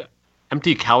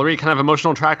empty calorie kind of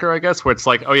emotional tracker, I guess, where it's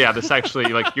like, oh yeah, this actually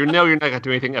you're not gonna do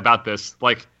anything about this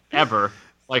ever.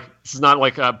 This is not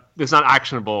this is not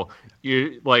actionable.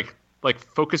 You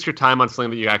focus your time on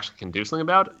something that you actually can do something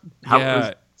about.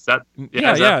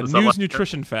 News,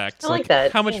 nutrition facts. I like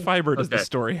that. How much fiber does this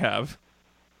story have?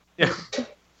 Yeah.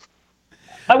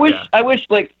 I wish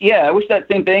that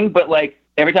same thing, but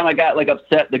every time I got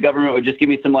upset, the government would just give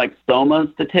me some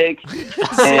somas to take.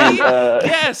 And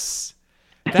yes.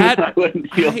 That I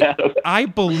wouldn't feel bad about it. I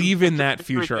believe in that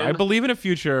future. I believe in a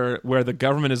future where the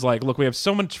government is like, look, we have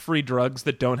so much free drugs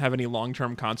that don't have any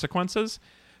long-term consequences.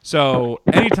 So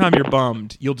anytime you're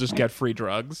bummed, you'll just get free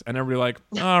drugs. And everybody like,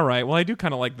 all right, well, I do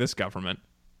kind of like this government.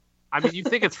 I mean, you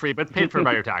think it's free, but it's paid for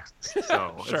by your taxes.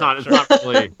 So Sure, it's not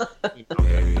really...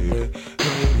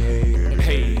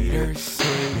 Haters,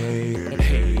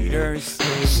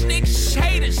 snitch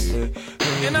haters,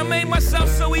 and I made myself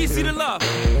so easy to love.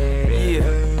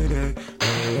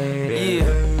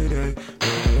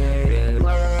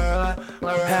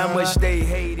 How much they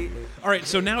hate it. All right,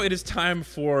 so now it is time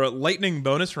for lightning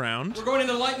bonus round. We're going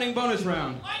into lightning bonus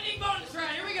round. Lightning bonus round.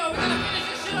 Here we go. We're gonna finish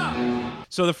this shit up.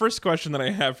 So the first question that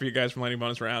I have for you guys from lightning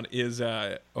bonus round is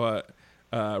room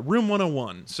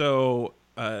 101. So.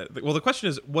 The question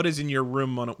is, what is in your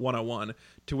room 101?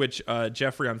 To which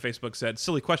Jeffrey on Facebook said,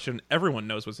 silly question, everyone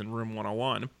knows what's in room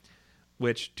 101,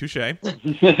 which, touche.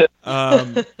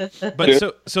 But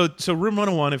so room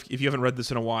 101, if you haven't read this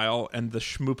in a while and the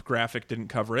schmoop graphic didn't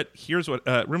cover it, here's what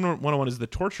room 101 is: the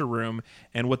torture room.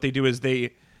 And what they do is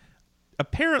they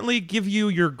apparently give you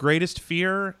your greatest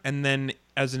fear, and then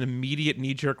as an immediate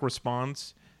knee-jerk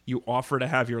response, you offer to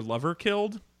have your lover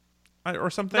killed.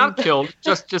 Or something. Not killed,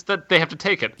 just that they have to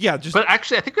take it. Yeah, but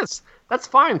actually, I think that's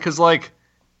fine because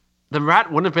the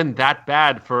rat wouldn't have been that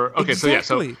bad for. Okay,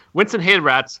 exactly. So Winston hated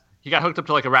rats. He got hooked up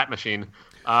to a rat machine,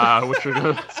 which were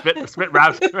gonna spit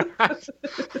rats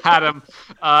at him,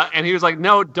 and he was like,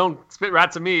 "No, don't spit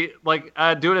rats at me. Do it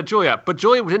at Julia." But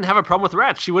Julia didn't have a problem with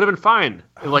rats. She would have been fine.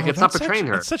 It's not betraying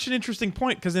her. That's such an interesting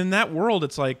point because in that world,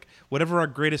 it's like whatever our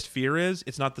greatest fear is,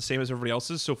 it's not the same as everybody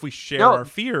else's. So if we share our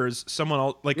fears, someone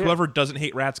else, whoever doesn't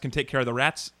hate rats can take care of the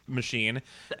rats machine,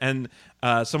 and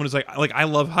someone is like I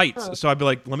love heights, so I'd be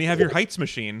like, let me have your heights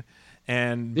machine,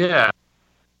 and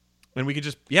and we could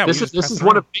just This is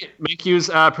one of McHugh's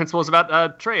principles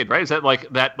about trade, right? Is that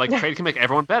trade can make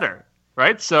everyone better,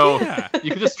 right? So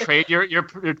you can just trade your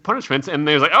punishments, and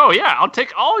there's oh yeah, I'll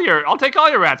take all your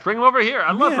rats, bring them over here.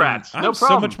 I love rats, no problem. I'm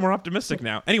so much more optimistic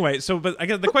now. Anyway, but I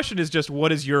guess the question is just,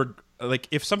 what is your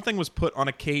if something was put on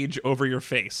a cage over your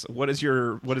face, what is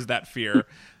that fear?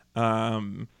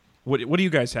 What do you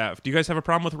guys have? Do you guys have a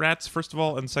problem with rats? First of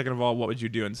all, and second of all, what would you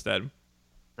do instead?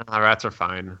 Rats are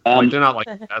fine. They're not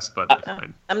the best, but they're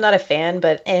fine. I'm not a fan,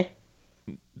 but eh.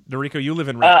 Noriko, you live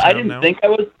in Rat Town I didn't now. think I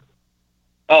was.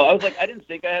 Oh, I was I didn't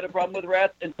think I had a problem with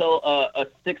rats until a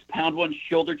 6-pound one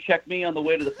shoulder checked me on the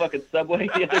way to the fucking subway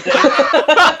the other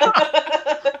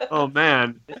day. Oh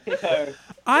man.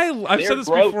 I've said this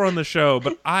before on the show,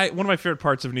 but one of my favorite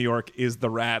parts of New York is the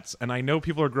rats, and I know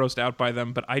people are grossed out by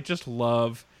them, but I just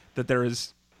love that there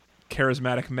is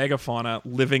charismatic megafauna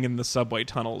living in the subway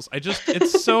tunnels.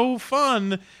 It's so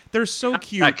fun. They're so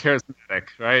cute. Not charismatic,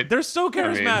 right? They're so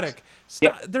charismatic.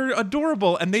 They're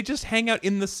adorable, and they just hang out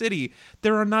in the city.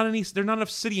 There are not enough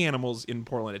city animals in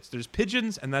Portland. There's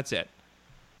pigeons, and that's it.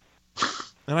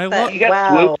 And I love. You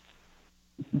got swoops.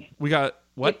 We got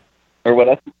what? Or what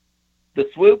else? The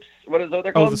swoops. What is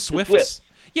they're called? Oh, the swifts.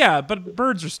 Yeah, but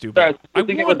birds are stupid. Sorry, I was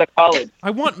thinking with the college.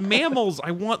 I want mammals.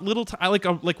 I want little. I like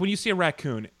when you see a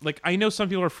raccoon. I know some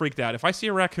people are freaked out. If I see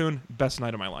a raccoon, best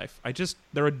night of my life.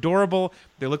 They're adorable.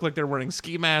 They look like they're wearing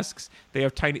ski masks. They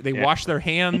have tiny. They wash their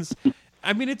hands.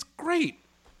 I mean, it's great.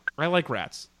 I like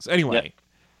rats. So anyway,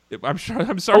 I'm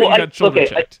sorry you got children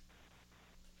checked.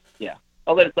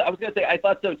 I'll let it. I was gonna say I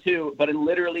thought so too, but it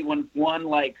literally when one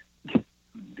like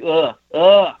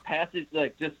passes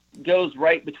like just goes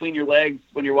right between your legs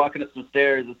when you're walking up some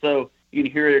stairs, and so you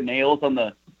can hear your nails on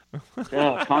the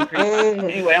concrete.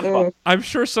 Anyway, I'm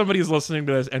sure somebody's listening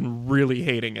to this and really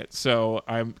hating it. So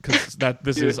because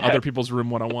this is other people's room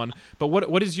 101. But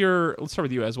what is your? Let's start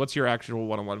with you, Ez. What's your actual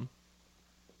 101?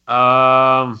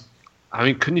 I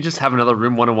mean, couldn't you just have another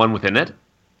room 101 within it?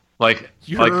 Like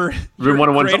room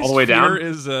 101 is all the way down.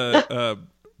 Is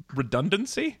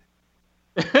redundancy.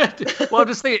 Well,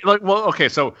 just think okay,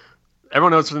 so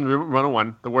everyone knows from room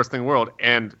 101, the worst thing in the world,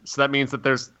 and so that means that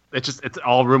it's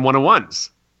all room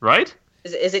 101s, right?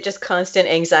 Is it just constant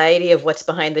anxiety of what's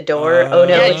behind the door? Oh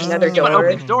no, it's another door.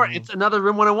 Open the door. It's another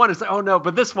room 101. It's like, oh no,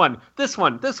 but this one.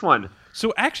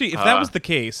 So actually, if that was the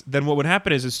case, then what would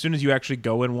happen is as soon as you actually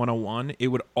go in 101, it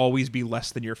would always be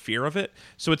less than your fear of it.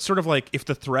 So it's sort of like if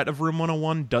the threat of room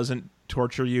 101 doesn't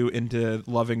torture you into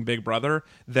loving Big Brother,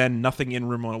 then nothing in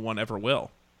room 101 ever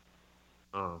will.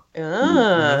 Oh.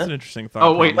 That's an interesting thought.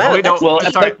 Oh, wait, wow, no. Well,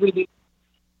 sorry.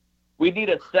 We need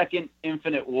a second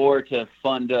Infinite War to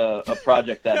fund a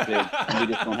project that big. We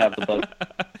just don't have the budget.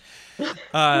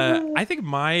 I think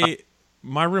my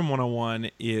room 101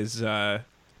 is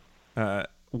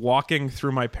walking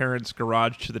through my parents'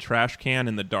 garage to the trash can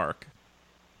in the dark.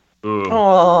 Ooh.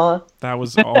 Aww. That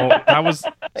was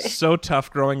so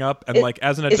tough growing up, and like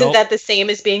as an adult, isn't that the same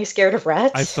as being scared of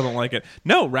rats? I still don't like it.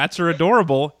 No, rats are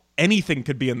adorable. Anything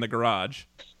could be in the garage.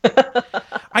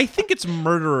 I think it's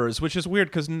murderers, which is weird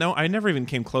because I never even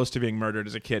came close to being murdered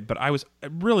as a kid, but I was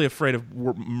really afraid of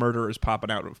murderers popping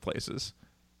out of places.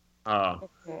 Oh,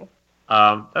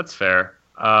 that's fair.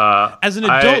 As an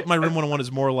adult, my room 101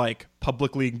 is more like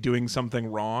publicly doing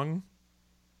something wrong.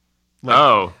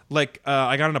 I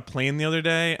got on a plane the other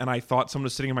day, and I thought someone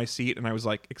was sitting in my seat, and I was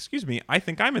like, "Excuse me, I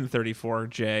think I'm in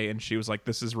 34J," and she was like,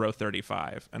 "This is row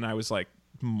 35," and I was like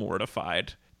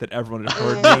mortified that everyone had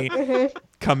heard me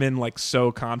come in like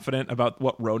so confident about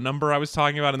what row number I was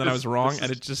talking about, and then I was wrong,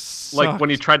 and it just sucked. Like when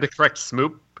you tried to correct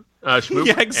Schmoop.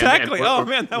 Yeah, exactly.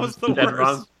 Man, that was the worst.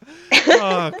 Wrong.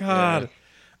 Oh God.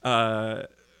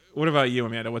 What about you,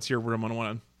 Amanda? What's your room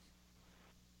 101?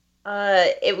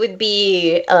 It would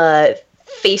be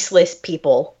faceless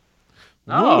people.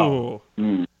 Oh.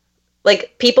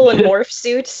 Like, people in morph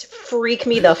suits freak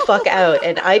me the fuck out,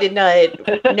 and I did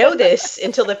not know this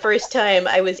until the first time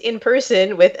I was in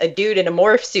person with a dude in a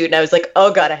morph suit, and I was like,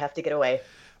 oh god, I have to get away.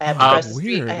 I have to cross the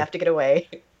street. I have to get away.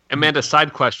 Amanda,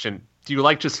 side question. Do you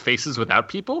like just faces without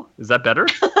people? Is that better?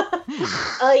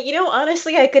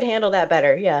 Honestly, I could handle that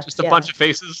better, yeah. Just a bunch of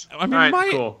faces? I mean,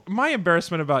 right, cool. My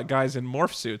embarrassment about guys in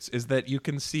morph suits is that you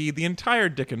can see the entire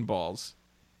dick and balls.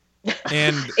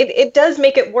 And it does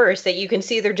make it worse that you can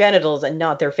see their genitals and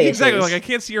not their faces. Exactly, like I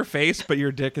can't see your face, but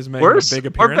your dick is making a big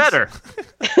appearance. Or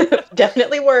better?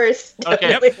 Definitely worse.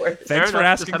 Definitely worse. Thanks for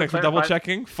asking. Thanks for double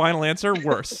checking. Final answer: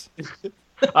 worse.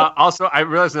 Also, I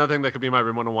realized another thing that could be in my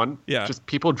room 101. Yeah, just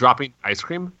people dropping ice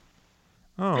cream.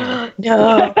 Oh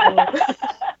no.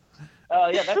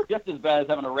 Yeah, that's just as bad as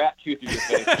having a rat chew through your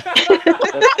face.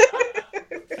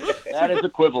 That is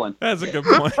equivalent. That's a good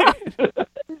point.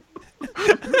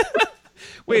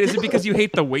 Wait, is it because you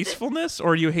hate the wastefulness,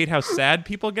 or you hate how sad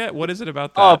people get? What is it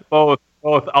about that? Oh,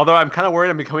 both. Although I'm kind of worried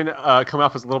I'm becoming coming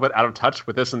off as a little bit out of touch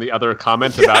with this and the other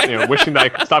comment about wishing that I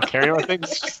could stop caring about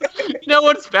things. You know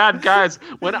what's bad, guys?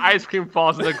 When ice cream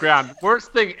falls on the ground,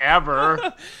 worst thing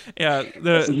ever. Yeah,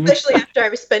 especially after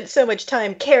I've spent so much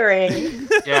time caring.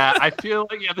 Yeah, I feel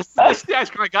like this is the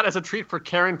ice cream I got as a treat for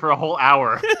caring for a whole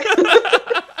hour.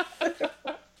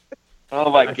 Oh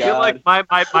my god! I feel like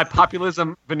my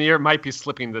populism veneer might be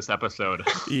slipping this episode.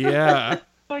 Yeah.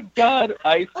 Oh my god!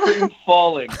 Ice cream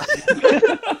falling.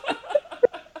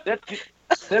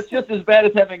 That's just as bad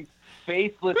as having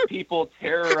faceless people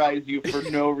terrorize you for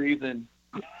no reason.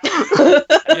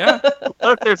 Yeah.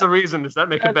 What if there's a reason? Does that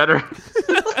make it better?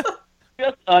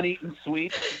 Just uneaten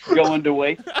sweets going to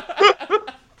waste.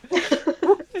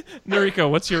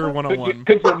 Nariko, what's your 101?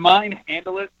 Could your mind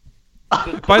handle it?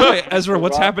 By the way, Ezra,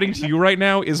 what's happening to you right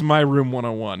now is my room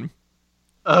 101.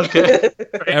 Okay.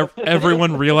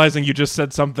 Everyone realizing you just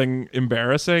said something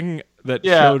embarrassing that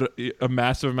showed a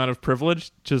massive amount of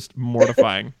privilege, just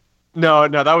mortifying. No,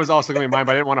 that was also going to be mine,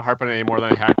 but I didn't want to harp on it any more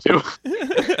than I had to.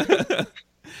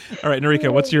 All right,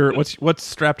 Nariko, what's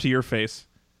strapped to your face?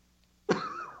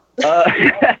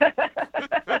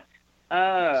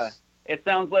 It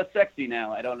sounds less sexy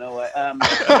now. I don't know what.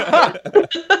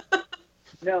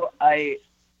 No, I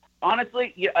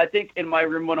think in my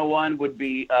room 101 would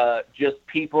be just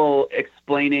people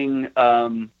explaining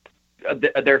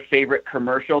their favorite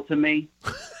commercial to me.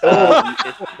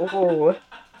 I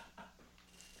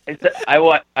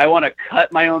want to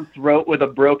cut my own throat with a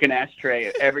broken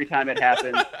ashtray every time it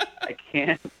happens. I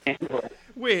can't handle it.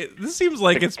 Wait, this seems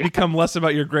like it's become less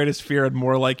about your greatest fear and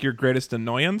more like your greatest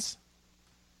annoyance.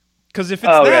 Because if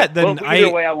it's then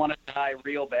either way, I want to die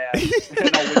real bad.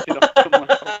 And I'll wish it on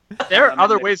someone else. There are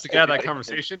other ways to get out of that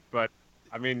conversation, but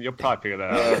I mean, you'll probably figure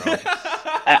that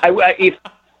out.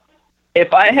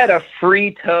 If I had a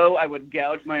free toe, I would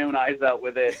gouge my own eyes out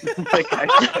with it. Like I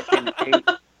fucking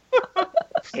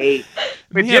hate. Wait,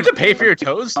 do you have to pay for your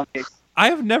toes? I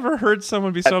have never heard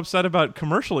someone be so upset about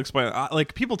commercial explaining.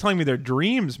 Like, people telling me their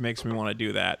dreams makes me want to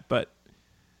do that, but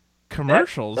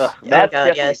commercials? That's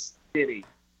shitty.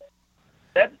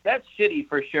 That's shitty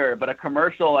for sure, but a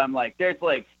commercial, I'm like, there's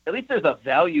like, at least there's a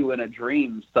value in a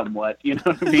dream somewhat, you know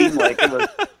what I mean? Like, it was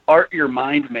art your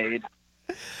mind made.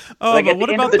 Oh, like, but what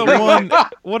about the one?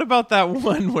 What about that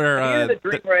one where? The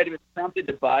dream where I was prompted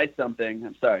to buy something.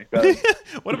 I'm sorry. Go ahead.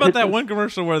 What about that one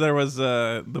commercial where there was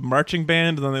the marching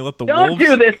band and then they let the wolves? Don't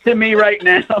do this to me right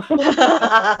now.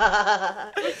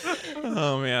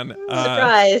 Oh man!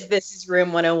 Surprise! This is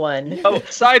Room 101. Oh,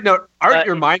 side note: art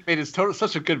your mind made is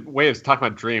such a good way of talking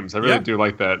about dreams. I really do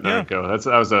like that.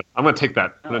 Nariko. I'm gonna take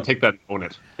that. I'm gonna take that and own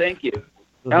it. Thank you.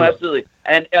 No, absolutely.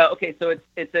 And okay, so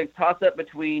it's a toss-up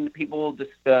between people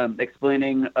just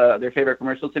explaining their favorite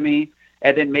commercial to me,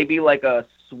 and then maybe like a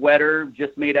sweater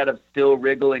just made out of still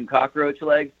wriggling cockroach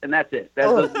legs, and that's it.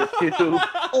 Those are the two.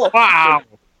 Wow.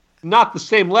 Not the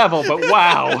same level, but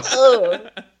wow.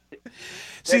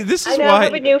 See, this is why I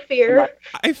have a new fear.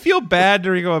 I feel bad,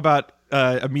 Nariko, about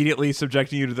immediately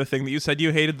subjecting you to the thing that you said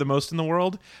you hated the most in the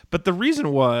world. But the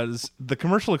reason was the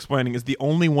commercial explaining is the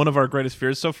only one of our greatest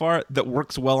fears so far that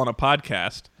works well on a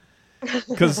podcast.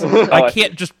 Because I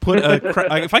can't just put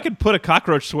if I could put a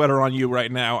cockroach sweater on you right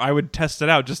now, I would test it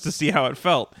out just to see how it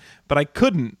felt. But I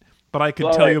couldn't. But I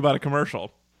could tell you about a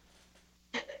commercial.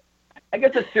 I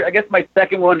guess that's true. I guess my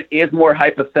second one is more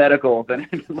hypothetical than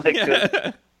like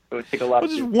it would take a lot.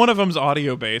 Just one of them's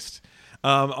audio based.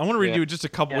 I want to read you just a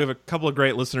couple. We have a couple of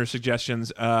great listener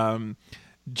suggestions.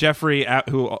 Jeffrey,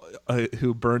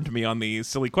 who burned me on the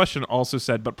silly question, also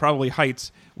said, but probably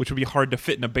heights, which would be hard to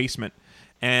fit in a basement.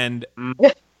 And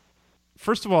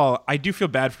first of all, I do feel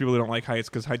bad for people who don't like heights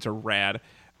because heights are rad.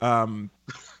 And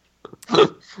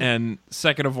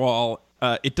second of all,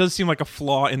 it does seem like a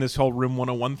flaw in this whole Room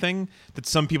 101 thing that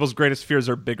some people's greatest fears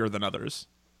are bigger than others.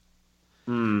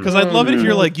 Because I'd love it if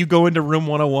you're like, you go into Room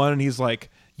 101 and he's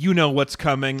like, you know what's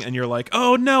coming, and you're like,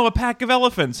 oh no, a pack of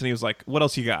elephants, and he was like, what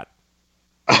else you got?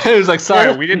 He was like,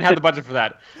 sorry, we didn't have the budget for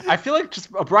that. I feel like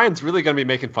just O'Brien's really going to be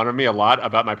making fun of me a lot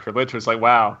about my privilege. It's like,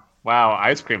 wow,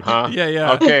 ice cream, huh?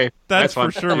 Yeah. Okay, that's for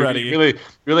sure ready. You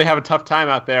really have a tough time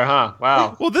out there, huh?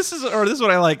 Wow. Well, this is what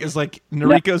I like is like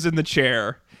Nariko's in the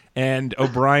chair, and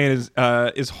O'Brien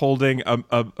is holding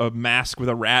a mask with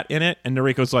a rat in it, and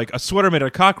Nariko's like, a sweater made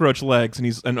of cockroach legs,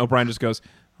 and O'Brien just goes,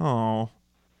 oh.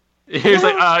 He's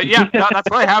like, that's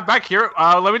what I have back here.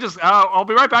 Let me just, I'll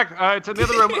be right back. It's in the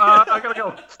other room. I gotta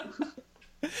go.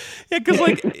 Yeah, because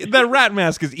like that rat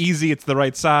mask is easy. It's the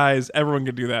right size. Everyone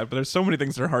can do that. But there's so many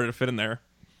things that are harder to fit in there.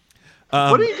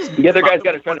 The other guy's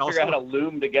got to try to figure out how to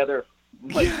loom together.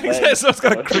 Like, so it's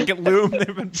got a cricket loom. They've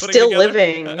been putting still together.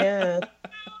 Living. Yeah.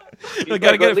 They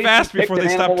got to get it fast before they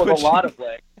stop twitching. With a lot of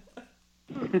legs.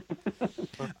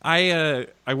 I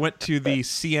went to the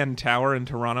CN Tower in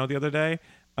Toronto the other day.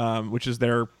 Which is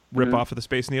their rip-off of the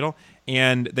Space Needle,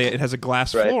 and it has a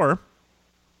glass floor.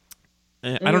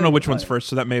 I don't know which one's first,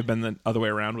 so that may have been the other way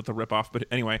around with the rip-off, but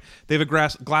anyway, they have a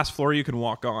glass floor you can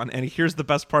walk on, and here's the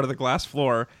best part of the glass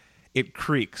floor. It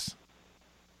creaks.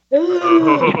 And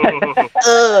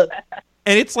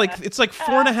it's like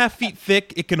 4.5 feet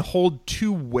thick. It can hold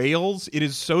 2 whales. It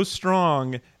is so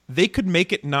strong. They could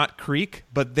make it not creak,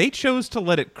 but they chose to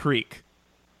let it creak.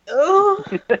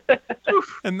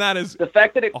 And that is the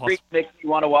fact that it awesome. Creaks makes me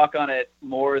want to walk on it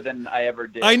more than I ever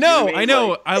did. I know. Like,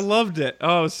 I loved it.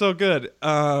 Oh, it was so good.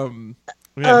 Oh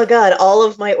god, all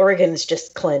of my organs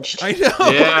just clenched. I know.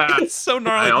 Yeah, it's so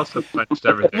gnarly. I also clenched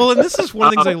everything. Well, and this is one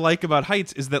of the things I like about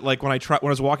heights is that like when I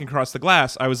was walking across the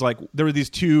glass, I was like, there were these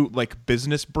 2 like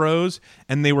business bros,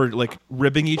 and they were like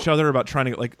ribbing each other about trying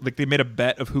to like they made a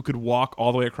bet of who could walk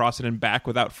all the way across it and back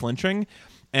without flinching.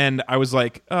 And I was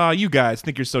like, oh, you guys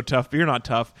think you're so tough, but you're not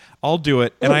tough. I'll do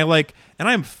it. And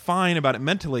I'm fine about it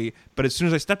mentally. But as soon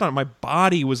as I stepped on it, my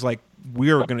body was like,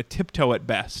 we're going to tiptoe at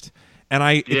best. And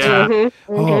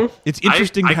it's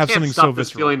interesting to have something so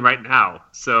visceral. Feeling right now.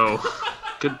 So,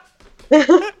 good.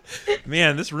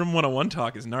 Man, this Room 101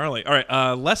 talk is gnarly. All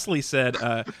right, Leslie said,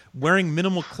 wearing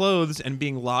minimal clothes and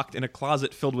being locked in a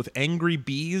closet filled with angry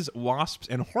bees, wasps,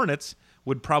 and hornets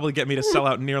would probably get me to sell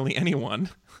out nearly anyone.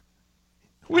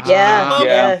 Which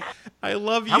I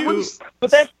love you.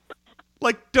 But that's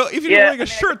like, if you're wearing a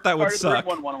shirt, that would suck.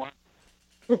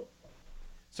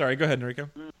 Sorry, go ahead, Nariko.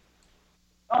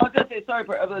 I was gonna say sorry.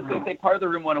 I was gonna say part of the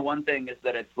Room 101 thing is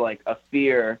that it's like a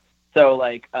fear. So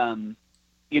like,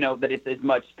 you know, that it's as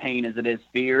much pain as it is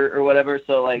fear or whatever.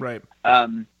 So like, right. I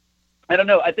don't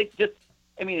know. I think just,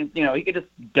 I mean, you know, you could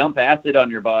just dump acid on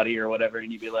your body or whatever,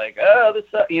 and you'd be like, oh, this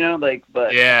sucks, you know, like,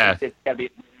 but it's gotta be.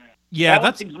 Yeah,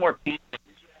 that seems more painful.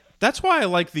 That's why I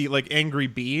like the angry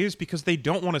bees, because they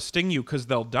don't want to sting you because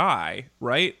they'll die,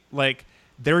 right? Like,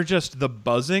 they're just, the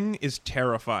buzzing is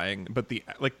terrifying, but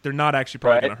they're not actually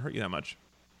probably going to hurt you that much.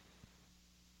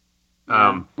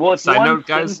 Well, if side note,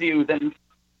 guys. You, then...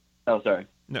 Oh, sorry.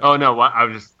 No. Oh no! I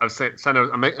was saying. Side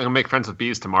note, I'm gonna make friends with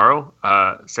bees tomorrow.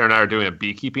 Sarah and I are doing a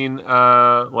beekeeping.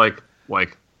 Like we're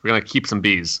gonna keep some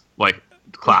bees. Like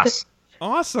class.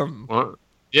 Awesome. Well,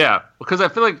 yeah, because I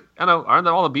feel like aren't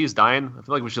all the bees dying? I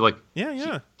feel like we should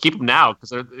keep them now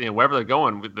because they're wherever they're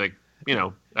going.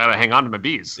 Gotta hang on to my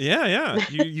bees. Yeah.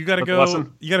 You gotta go.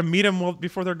 You gotta meet them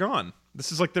before they're gone.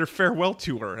 This is like their farewell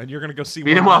tour, and you're gonna go see.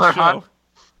 Meet them while they're hot.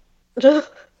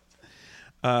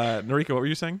 Nariko, what were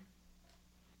you saying?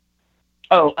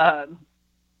 Oh,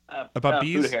 about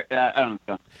bees? I don't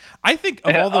know. I think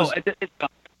of all those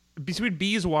between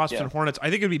bees, wasps, and hornets, I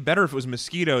think it'd be better if it was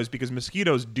mosquitoes, because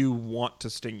mosquitoes do want to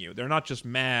sting you. They're not just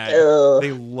mad;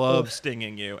 they love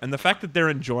stinging you, and the fact that they're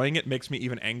enjoying it makes me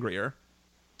even angrier.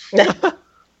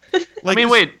 I mean,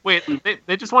 wait.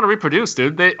 They just want to reproduce,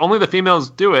 dude. Only the females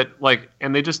do it,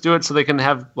 and they just do it so they can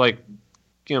have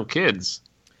kids.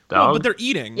 Well, but they're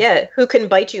eating. Yeah, who can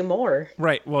bite you more?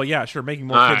 Right. Well, yeah, sure, making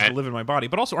more kids to live in my body.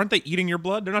 But also, aren't they eating your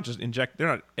blood? They're not just they're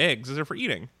not eggs. They're for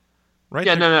eating, right?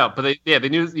 Yeah, no. But they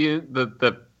use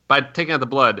the by taking out the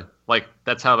blood,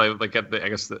 that's how they get I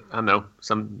don't know,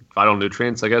 some vital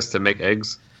nutrients, I guess, to make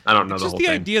eggs. I don't know the whole thing. Just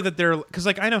the idea that they're, because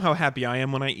I know how happy I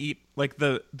am when I eat.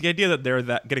 The idea that they're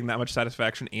getting that much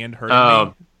satisfaction and hurting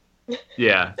me.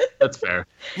 Yeah, that's fair.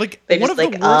 One of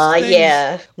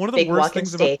the worst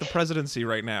things about the presidency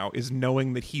right now is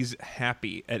knowing that he's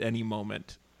happy at any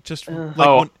moment. Just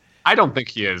I don't think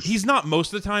he is. He's not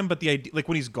most of the time, but the idea,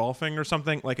 when he's golfing or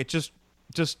something, it just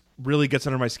really gets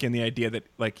under my skin. The idea that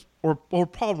or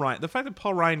Paul Ryan, the fact that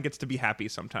Paul Ryan gets to be happy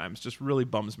sometimes just really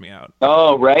bums me out.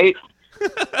 Oh, right.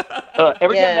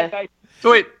 Every time that guy.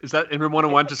 So wait, is that in Room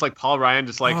 101? Just like Paul Ryan,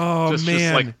 just giving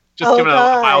a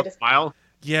mild smile.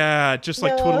 Yeah, just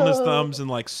twiddling his thumbs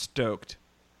and stoked.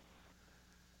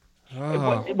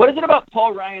 Oh. What is it about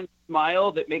Paul Ryan's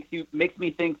smile that makes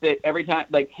me think that every time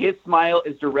his smile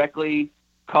is directly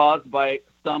caused by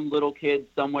some little kid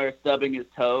somewhere stubbing his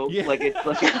toe? Yeah. It's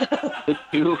the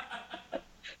two.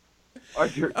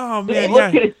 Oh man, yeah.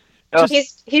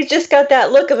 He's just got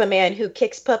that look of a man who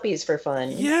kicks puppies for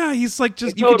fun. Yeah, he's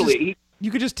totally. You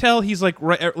could just tell he's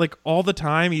all the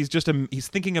time. He's just he's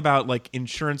thinking about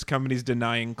insurance companies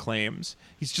denying claims.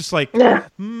 He's just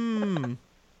Ooh.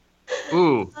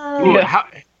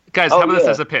 Guys, how about this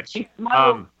as a pitch? He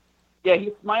smiles,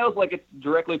 he smiles like it's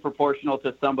directly proportional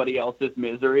to somebody else's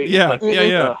misery.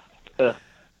 Yeah,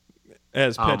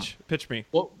 As pitch me.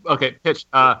 Well, okay, pitch.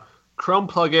 Chrome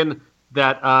plugin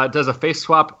that does a face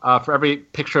swap for every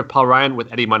picture of Paul Ryan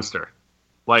with Eddie Munster.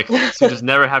 So you just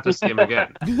never have to see him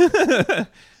again. I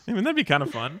mean, that'd be kind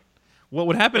of fun. What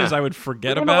would happen is I would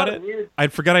forget about it.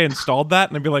 I'd forget I installed that,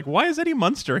 and I'd be like, why is Eddie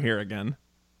Munster here again?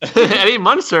 Eddie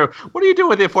Munster? What are you doing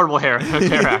with the Affordable Care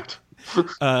Act?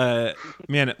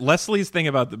 Man, Leslie's thing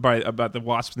about the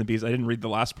wasps and the bees, I didn't read the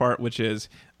last part, which is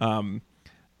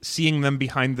seeing them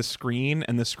behind the screen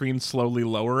and the screen slowly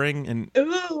lowering, and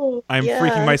I'm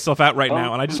freaking myself out right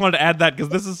now, and I just wanted to add that because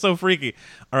this is so freaky.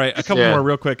 All right, a couple more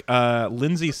real quick.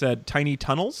 Lindsay said tiny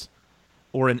tunnels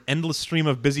or an endless stream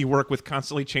of busy work with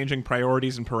constantly changing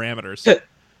priorities and parameters.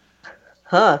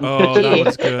 Huh. Oh, that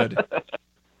was good.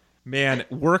 Man,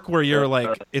 work where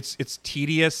you're it's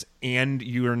tedious and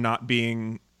you're not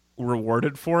being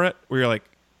rewarded for it, where you're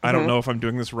I don't know if I'm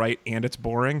doing this right and it's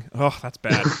boring. Oh, that's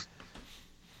bad.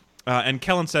 And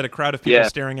Kellen said a crowd of people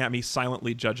staring at me,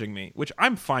 silently judging me, which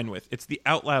I'm fine with. It's the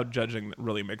out loud judging that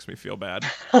really makes me feel bad.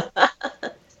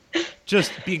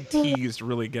 Just being teased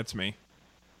really gets me.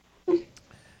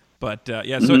 But so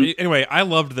anyway, I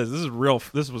loved this.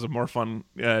 This was a more fun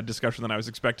discussion than I was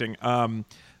expecting.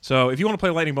 So if you want to play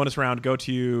a lightning bonus round, go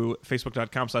to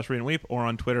facebook.com/readandweep or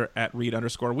on Twitter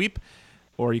 @read_weep.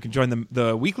 or you can join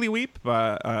the Weekly Weep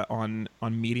on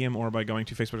Medium, or by going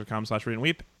to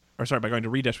facebook.com/RiaWeep, or sorry, by going to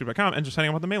read-weep.com and just signing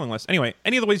up on the mailing list. Anyway,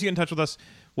 any of the ways you get in touch with us,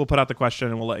 we'll put out the question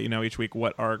and we'll let you know each week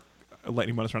what our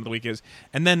lightning bonus round of the week is.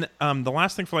 And then the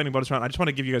last thing for lightning bonus round, I just want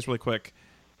to give you guys really quick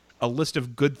a list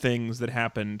of good things that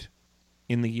happened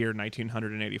in the year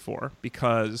 1984,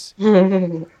 because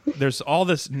there's all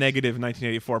this negative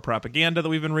 1984 propaganda that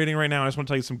we've been reading right now. I just want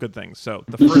to tell you some good things. So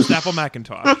the first Apple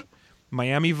Macintosh,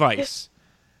 Miami Vice,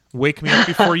 Wake Me Up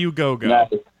Before You Go,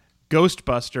 Nice.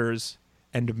 Ghostbusters,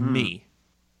 and Me.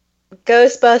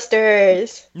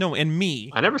 Ghostbusters. No, and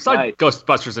Me. I never saw Nice.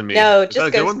 Ghostbusters and Me. No, Is that just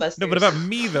a good one? Ghostbusters. No, but about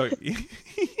Me, though.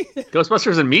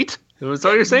 Ghostbusters and Meat? Is that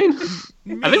what you're saying?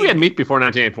 I think we had Meat before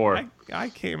 1984. I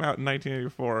came out in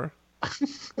 1984.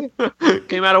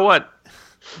 Came out of what?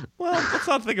 Well, let's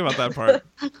not think about that part.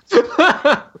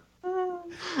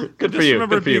 Good for Just you.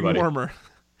 remember Good for it you, being buddy. warmer.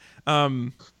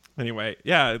 Anyway,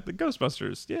 yeah, the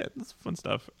Ghostbusters. Yeah, that's fun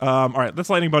stuff. All right, that's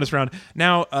lightning bonus round.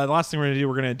 Now, the last thing we're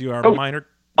going to do our reminder.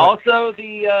 Also,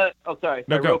 the sorry,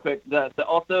 No, go. real quick.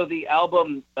 Also, the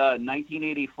album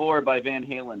 1984 by Van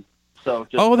Halen. So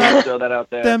just throw that out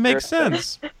there. That makes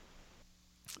sense.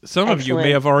 Some of you may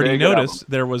have already Very good noticed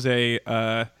there was a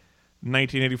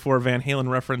 1984 Van Halen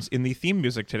reference in the theme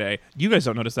music today. You guys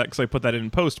don't notice that because I put that in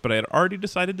post, but I had already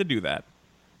decided to do that.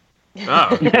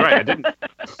 Oh, right. I didn't.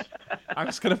 I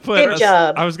was gonna put. Good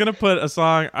job. I was gonna put a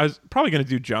song. I was probably gonna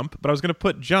do Jump, but I was gonna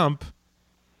put Jump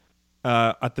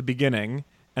at the beginning,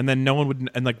 and then no one would,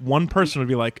 and like one person would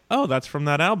be like, "Oh, that's from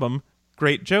that album."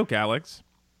 Great joke, Alex.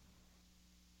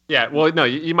 Yeah, well, no,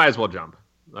 you might as well jump.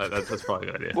 That's probably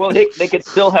a good idea. Well, they could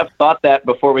still have thought that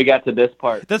before we got to this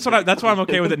part. That's why I'm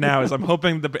okay with it now. Is I'm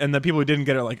hoping and the people who didn't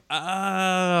get it are like,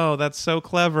 "Oh, that's so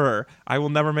clever. I will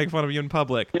never make fun of you in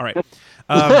public." All right.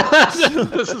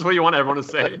 This is what you want everyone to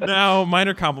say. Now,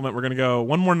 minor compliment. We're going to go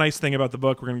one more nice thing about the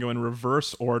book. We're going to go in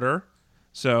reverse order.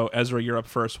 So, Ezra, you're up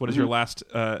first. What is your last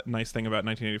nice thing about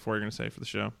 1984 you're going to say for the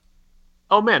show?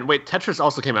 Oh, man. Wait, Tetris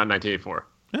also came out in 1984.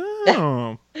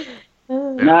 Oh.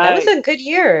 That was a good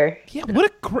year. Yeah, what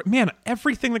a great... Man,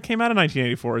 everything that came out in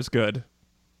 1984 is good.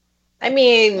 I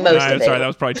mean, most I'm of it. sorry, that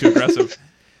was probably too aggressive.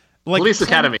 Like Police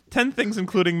Academy. 10 things,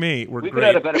 including me, were We could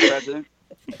great. have had a better president.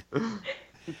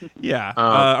 Yeah.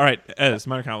 All right, Ez,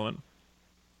 minor compliment.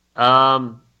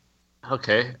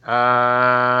 Okay.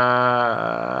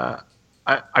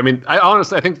 I mean, I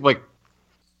honestly, I think like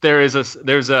there's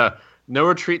a No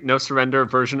Retreat, No Surrender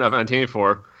version of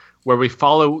 1984 where we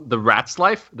follow the rat's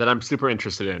life that I'm super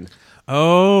interested in.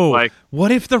 Oh, Like-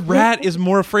 what if the rat is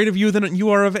more afraid of you than you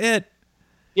are of it?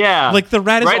 Yeah. Like the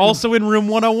rat is right? also in room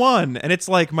 101, and it's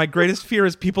like my greatest fear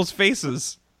is people's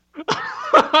faces.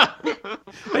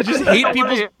 I just hate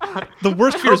people's. The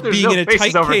worst fear is there's being no in a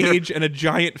faces tight over here. cage and a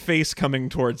giant face coming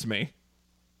towards me.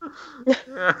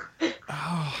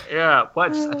 Yeah,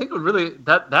 but I think it would really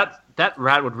that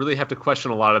rat would really have to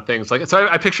question a lot of things. Like, so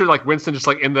I picture like Winston just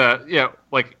like in the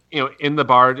in the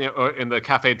bar, or in the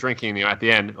cafe drinking, at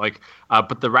the end, like,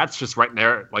 but the rat's just right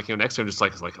there, like, next to him, just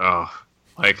like is like, oh,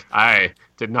 like I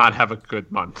did not have a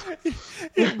good month.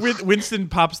 Winston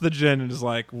pops the gin and is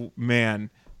like, man,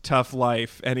 tough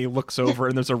life. And he looks over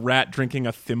and there's a rat drinking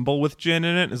a thimble with gin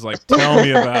in it and is like, tell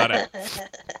me about it.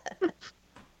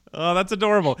 Oh, that's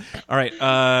adorable. All right.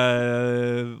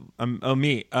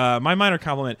 Me. My minor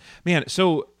compliment. Man,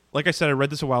 so like I said, I read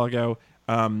this a while ago,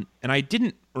 and I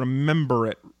didn't remember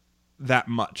it that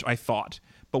much, I thought.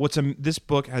 But this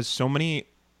book has so many...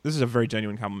 This is a very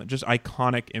genuine compliment. Just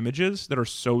iconic images that are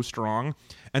so strong.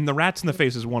 And the rats in the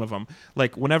face is one of them.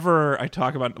 Like, whenever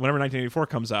 1984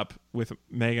 comes up with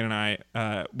Megan and I,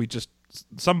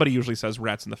 somebody usually says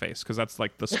rats in the face, because that's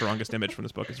like the strongest image from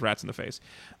this book is rats in the face.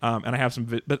 And I have some...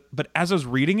 But as I was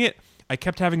reading it, I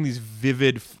kept having these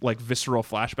vivid, like, visceral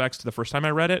flashbacks to the first time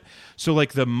I read it. So,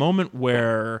 like, the moment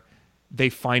where they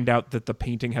find out that the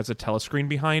painting has a telescreen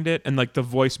behind it, and, like, the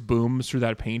voice booms through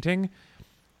that painting...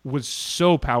 was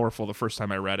so powerful the first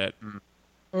time I read it.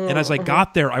 And as I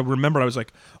got there, I remembered, I was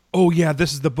like, oh yeah,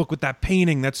 this is the book with that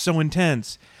painting. That's so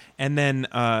intense. And then,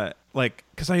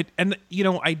 because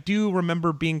I do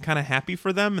remember being kind of happy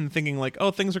for them and thinking like, oh,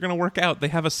 things are going to work out. They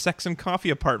have a sex and coffee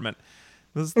apartment.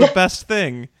 This is the best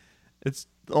thing. It's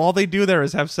all they do there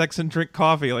is have sex and drink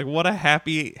coffee. Like, what a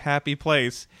happy, happy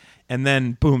place. And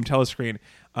then boom, telescreen.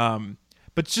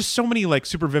 But just so many like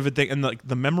super vivid things. And like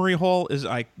the memory hole is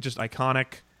just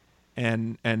iconic.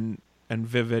 And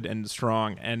vivid and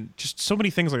strong, and just so many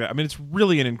things like that. I mean, it's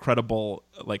really an incredible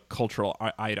like cultural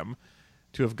item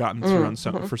to have gotten through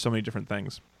for so many different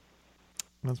things.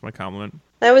 That's my compliment.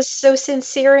 That was so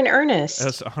sincere and earnest.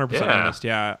 That's 100% Yeah. honest.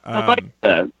 Yeah. I like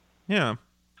that. Yeah.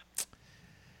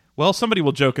 Well, somebody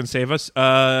will joke and save us.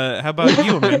 How about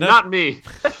you, Amanda? Not me.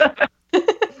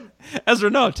 Ezra,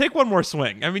 no, take one more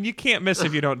swing. I mean, you can't miss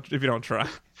if you don't try.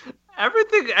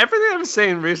 Everything I'm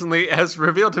saying recently has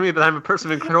revealed to me that I'm a person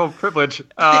of incredible privilege.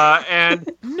 And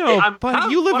no,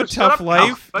 but you live a tough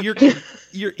life.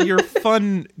 You're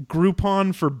fun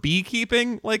Groupon for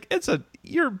beekeeping. Like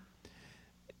you're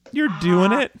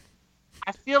doing it.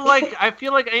 I feel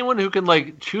like anyone who can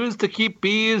like choose to keep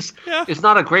bees is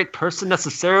not a great person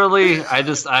necessarily.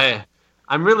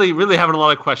 I'm really having a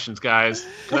lot of questions, guys.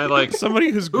 Can I like somebody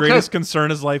whose greatest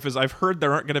concern in life is I've heard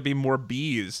there aren't going to be more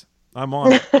bees. I'm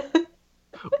on it.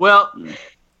 Well,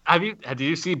 did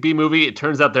you see Bee Movie? It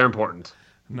turns out they're important.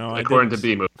 No, according to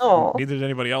Bee Movie. Oh. Neither did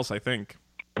anybody else, I think.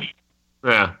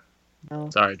 Yeah. No.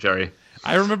 Sorry, Jerry.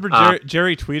 I remember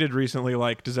Jerry tweeted recently,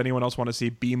 like, does anyone else want to see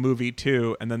Bee Movie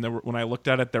 2? And then when I looked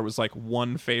at it, there was like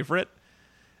one favorite.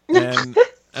 And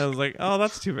I was like, oh,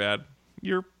 that's too bad.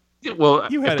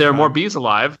 If there are more bees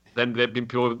alive, then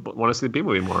people want to see the Bee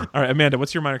Movie more. All right, Amanda,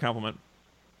 what's your minor compliment?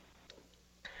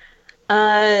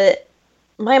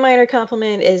 My minor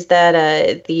compliment is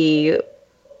that the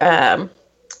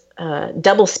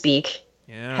doublespeak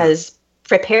has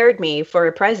prepared me for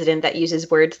a president that uses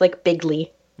words like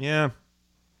bigly. Yeah.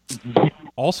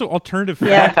 Also, alternative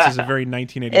facts is a very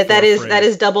 1984 that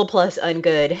is double plus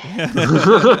ungood.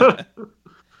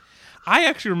 I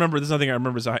actually remember, there's nothing I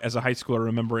remember as a high schooler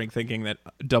remembering thinking that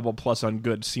double plus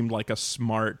ungood seemed like a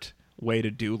smart way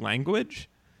to do language.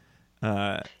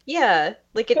 Yeah,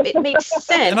 like it makes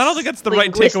sense. And I don't think that's the right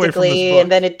takeaway from this book.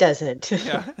 And then it doesn't.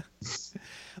 Yeah.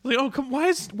 Like, oh, why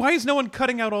is no one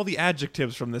cutting out all the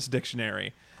adjectives from this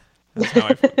dictionary? That's how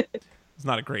it's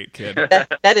not a great kid.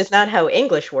 That is not how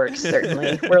English works,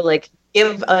 certainly. We're like,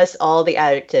 give us all the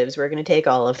adjectives. We're going to take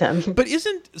all of them. But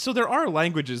so there are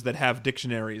languages that have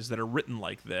dictionaries that are written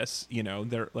like this, you know,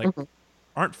 they're like,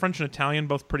 aren't French and Italian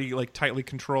both pretty like tightly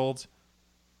controlled?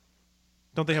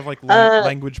 Don't they have like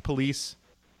language police?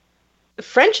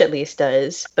 French at least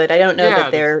does, but I don't know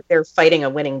that they're fighting a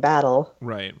winning battle.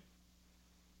 Right.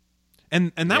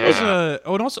 And that was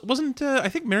it also wasn't I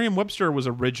think Merriam-Webster was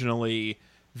originally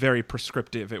very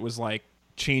prescriptive. It was like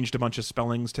changed a bunch of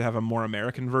spellings to have a more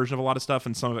American version of a lot of stuff,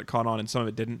 and some of it caught on and some of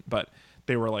it didn't, but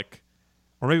they were like,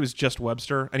 or maybe it was just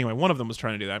Webster. Anyway, one of them was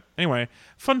trying to do that. Anyway,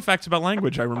 fun facts about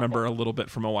language I remember a little bit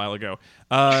from a while ago.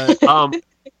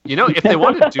 You know, if they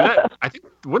wanted to do that, I think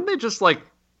wouldn't they just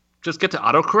get to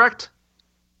autocorrect?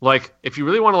 Like, if you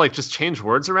really want to like just change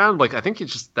words around, like I think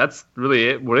that's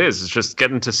really what it is. It's just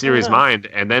getting to Siri's mind,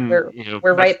 and then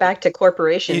we're right back to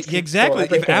corporations. Exactly.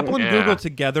 If Apple and Google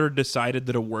together decided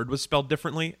that a word was spelled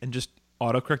differently and just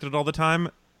autocorrected it all the time,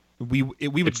 we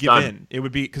would give in. It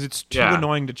would be because it's too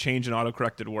annoying to change an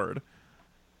autocorrected word.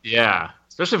 Yeah,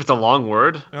 especially if it's a long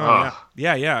word.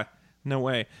 Yeah. No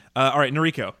way. All right,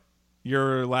 Nariko,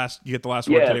 you get the last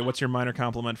word today. What's your minor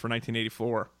compliment for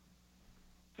 1984?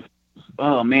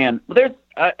 Oh man, well,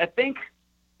 I think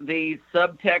the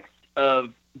subtext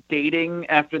of dating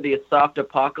after the soft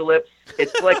apocalypse.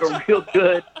 It's like a real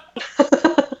good.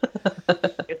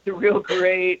 It's a real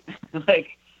great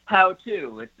like how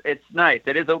to. It's nice.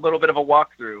 It is a little bit of a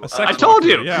walkthrough. I told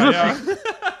you. Yeah.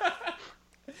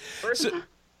 First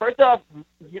off,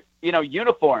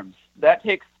 uniforms. That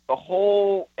takes a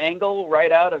whole angle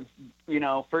right out of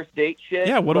first date shit.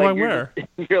 Yeah, what do I wear?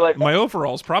 You're like my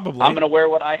overalls, probably. I'm gonna wear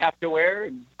what I have to wear.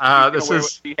 And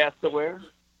what she has to wear.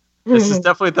 This is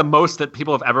definitely the most that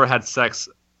people have ever had sex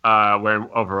wearing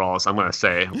overalls. I'm gonna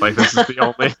say, like, this is the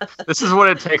only. This is what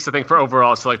it takes, I think, for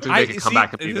overalls to make it come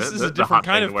back and be this is a different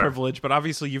kind of privilege, but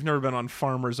obviously you've never been on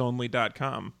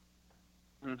FarmersOnly.com.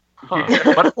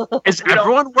 But is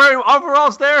everyone wearing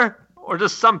overalls there, or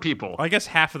just some people? I guess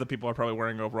half of the people are probably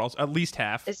wearing overalls. At least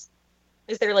half.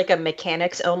 Is there like a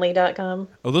mechanicsonly.com?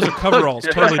 Oh, those are coveralls.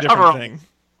 Totally different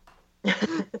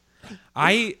thing.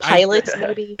 Pilots,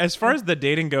 maybe. As far as the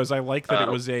dating goes, I like that it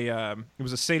was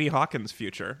a Sadie Hawkins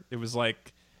future. It was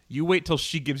like you wait till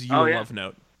she gives you a love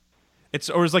note. It's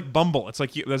like Bumble. It's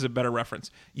like there's a better reference.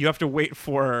 You have to wait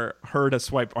for her to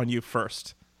swipe on you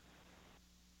first.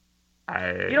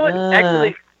 You know what?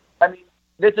 Actually, I mean,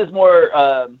 this is more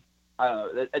I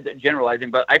don't know,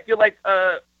 generalizing, but I feel like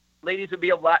ladies would be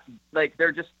a lot like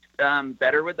they're just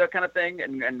better with that kind of thing,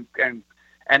 and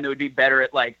they would be better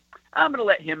at like, I'm gonna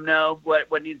let him know what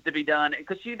needs to be done,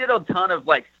 because she did a ton of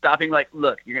like stopping, like,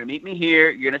 look, you're gonna meet me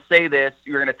here, you're gonna say this,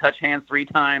 you're gonna touch hands 3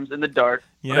 times in the dark,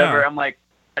 whatever. I'm like,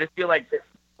 I just feel like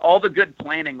all the good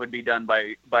planning would be done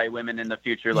by women in the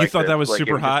future. You thought that was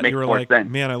super hot. You were like,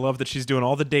 man, I love that she's doing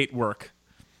all the date work.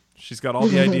 She's got all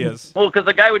the ideas. Well, because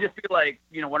the guy would just be like,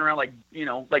 running around like,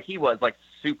 like he was, like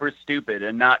super stupid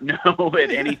and not know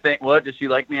anything. What, does she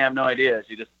like me? I have no idea.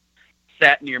 She just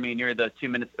sat near me during the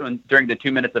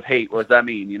 2 minutes of hate. What does that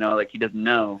mean? Like he doesn't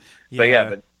know.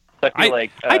 Yeah. But I feel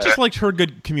I just liked her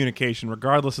good communication,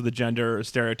 regardless of the gender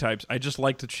stereotypes. I just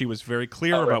liked that she was very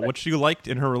clear about what she liked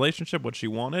in her relationship, what she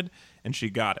wanted, and she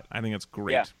got it. I think that's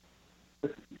great.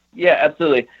 Yeah,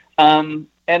 absolutely. And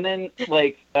then,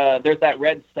 there's that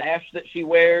red sash that she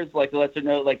wears, that lets her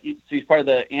know, she's part of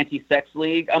the anti-sex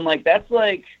league. I'm like, that's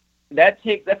like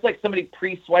somebody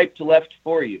pre-swiped left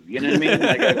for you. You know what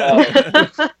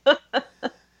I mean?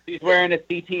 She's wearing a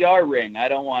CTR ring. I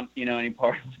don't want, any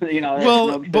part of it.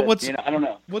 Well, no but I don't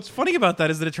know. What's funny about that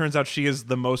is that it turns out she is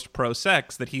the most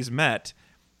pro-sex that he's met.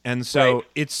 And so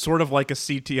it's sort of like a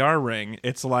CTR ring.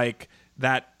 It's like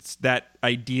that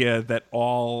idea that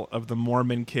all of the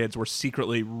Mormon kids were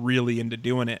secretly really into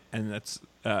doing it, and that's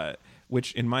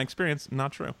which in my experience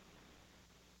not true.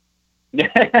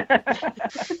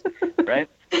 Right.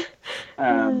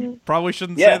 Probably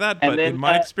shouldn't say that, but then, in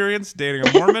my experience dating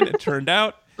a Mormon, it turned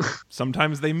out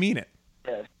sometimes they mean it.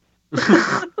 Yeah.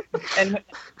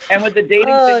 and with the dating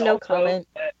thing, no comment.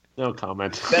 No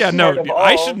comment. Yeah, no,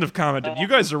 I shouldn't have commented. You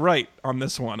guys are right on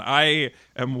this one. I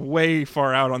am way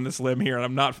far out on this limb here, and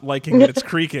I'm not liking that it's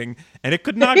creaking, and it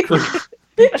could not creak.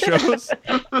 It shows.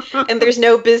 And there's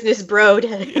no business bro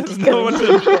There's no one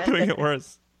doing it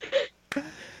worse.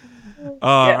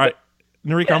 All right.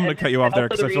 Nariko, I'm going to cut you off there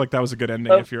because I feel like that was a good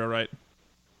ending, if you're all right.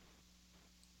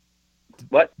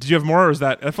 What? Did you have more, or is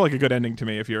that... I feel like a good ending to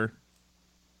me if you're...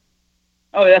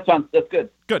 Oh, that's fine. That's good.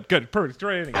 Good. Perfect.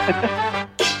 Great ending.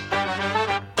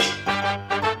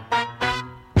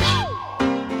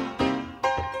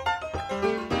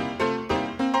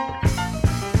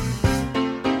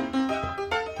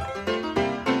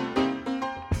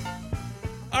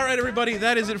 Everybody,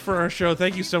 that is it for our show.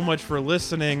 Thank you so much for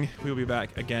listening. We'll be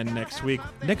back again next week.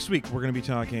 Next week, we're going to be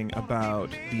talking about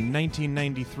the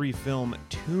 1993 film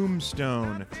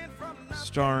Tombstone,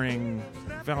 starring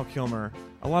Val Kilmer.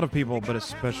 A lot of people, but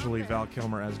especially Val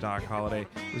Kilmer as Doc Holliday.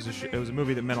 It was a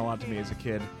movie that meant a lot to me as a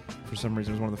kid. For some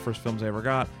reason, it was one of the first films I ever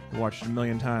got. I watched it a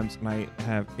million times, and I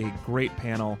have a great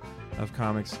panel of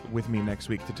comics with me next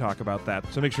week to talk about that.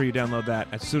 So make sure you download that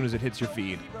as soon as it hits your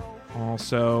feed.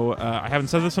 Also, I haven't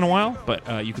said this in a while,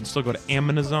 but you can still go to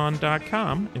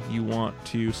Amazon.com if you want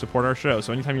to support our show.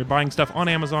 So anytime you're buying stuff on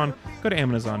Amazon, go to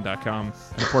Amazon.com,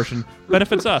 and a portion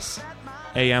benefits us.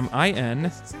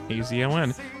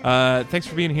 AMINAZON. Thanks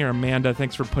for being here, Amanda.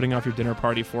 Thanks for putting off your dinner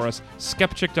party for us.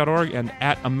 Skepchick.org and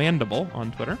 @Amandable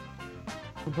on Twitter.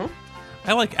 Mm-hmm.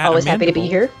 I like Always happy to be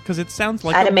here. Because it sounds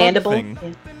like @Amandable. a thing.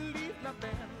 Yeah.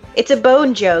 It's a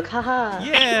bone joke, haha.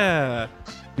 Yeah.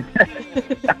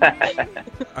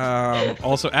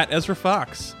 Also @Ezra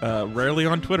Fox. Rarely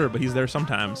on Twitter, but he's there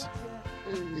sometimes.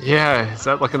 Yeah, is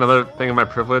that like another thing of my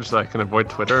privilege that I can avoid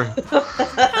Twitter?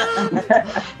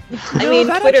 I mean,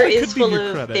 Twitter is full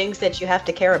of things that you have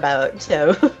to care about,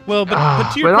 so... Well,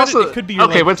 but to your credit, also, it could be your,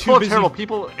 okay, but it's full of busy... terrible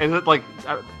people. Is it like...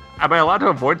 am I allowed to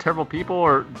avoid terrible people,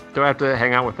 or do I have to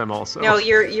hang out with them also? No,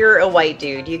 you're a white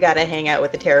dude. You gotta hang out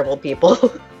with the terrible people.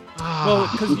 Well,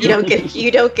 because you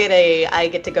don't get a I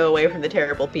get to go away from the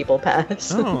terrible people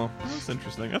pass. Oh, that's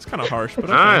interesting. That's kind of harsh, but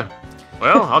okay.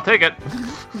 Well, I'll take it.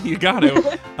 You got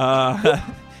to.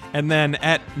 And then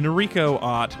 @Nariko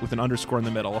Ott with an underscore in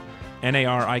the middle,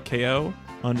 NARIKO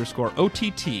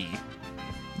 _OTT.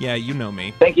 Yeah, you know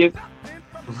me. Thank you.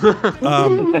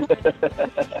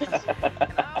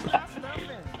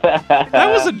 That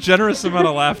was a generous amount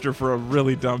of laughter for a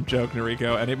really dumb joke,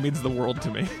 Nariko, and it means the world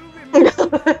to me.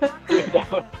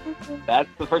 That's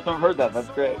the first time I've heard that. That's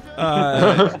great.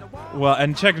 Well,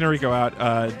 and check Nariko out,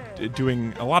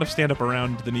 doing a lot of stand-up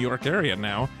around the New York area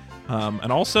now,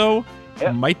 and also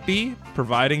might be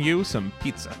providing you some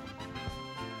pizza.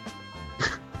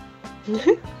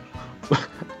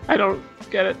 I don't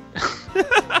get it.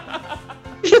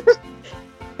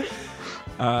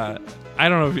 I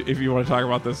don't know if you want to talk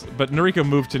about this, but Nariko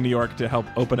moved to New York to help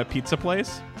open a pizza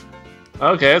place.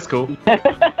 Okay, that's cool.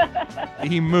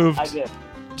 He moved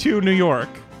to New York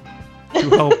to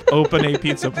help open a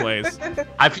pizza place.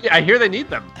 I hear they need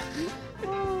them.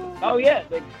 Oh, yeah.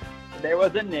 There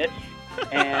was a niche,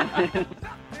 and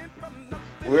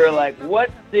we were like,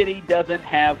 what city doesn't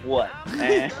have what?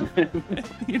 And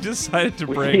you decided to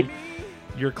bring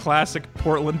your classic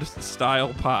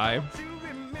Portland-style pie.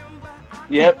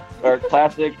 Yep, our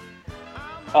classic,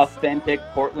 authentic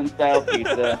Portland-style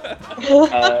pizza.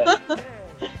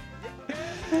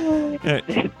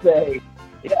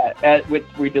 Which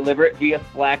we deliver it via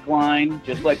Slackline,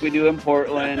 just like we do in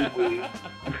Portland.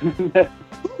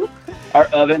 Our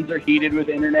ovens are heated with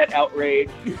internet outrage.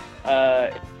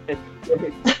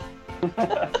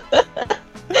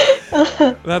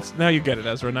 That's now you get it,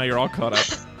 Ezra. Now you're all caught up.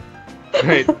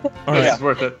 Great. All right, it's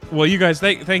worth it. Well, you guys,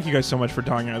 thank you guys so much for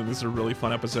talking. This is a really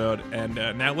fun episode, and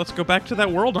now let's go back to that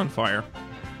world on fire.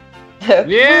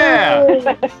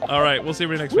 Yeah. All right, we'll see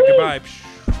you next week. Goodbye.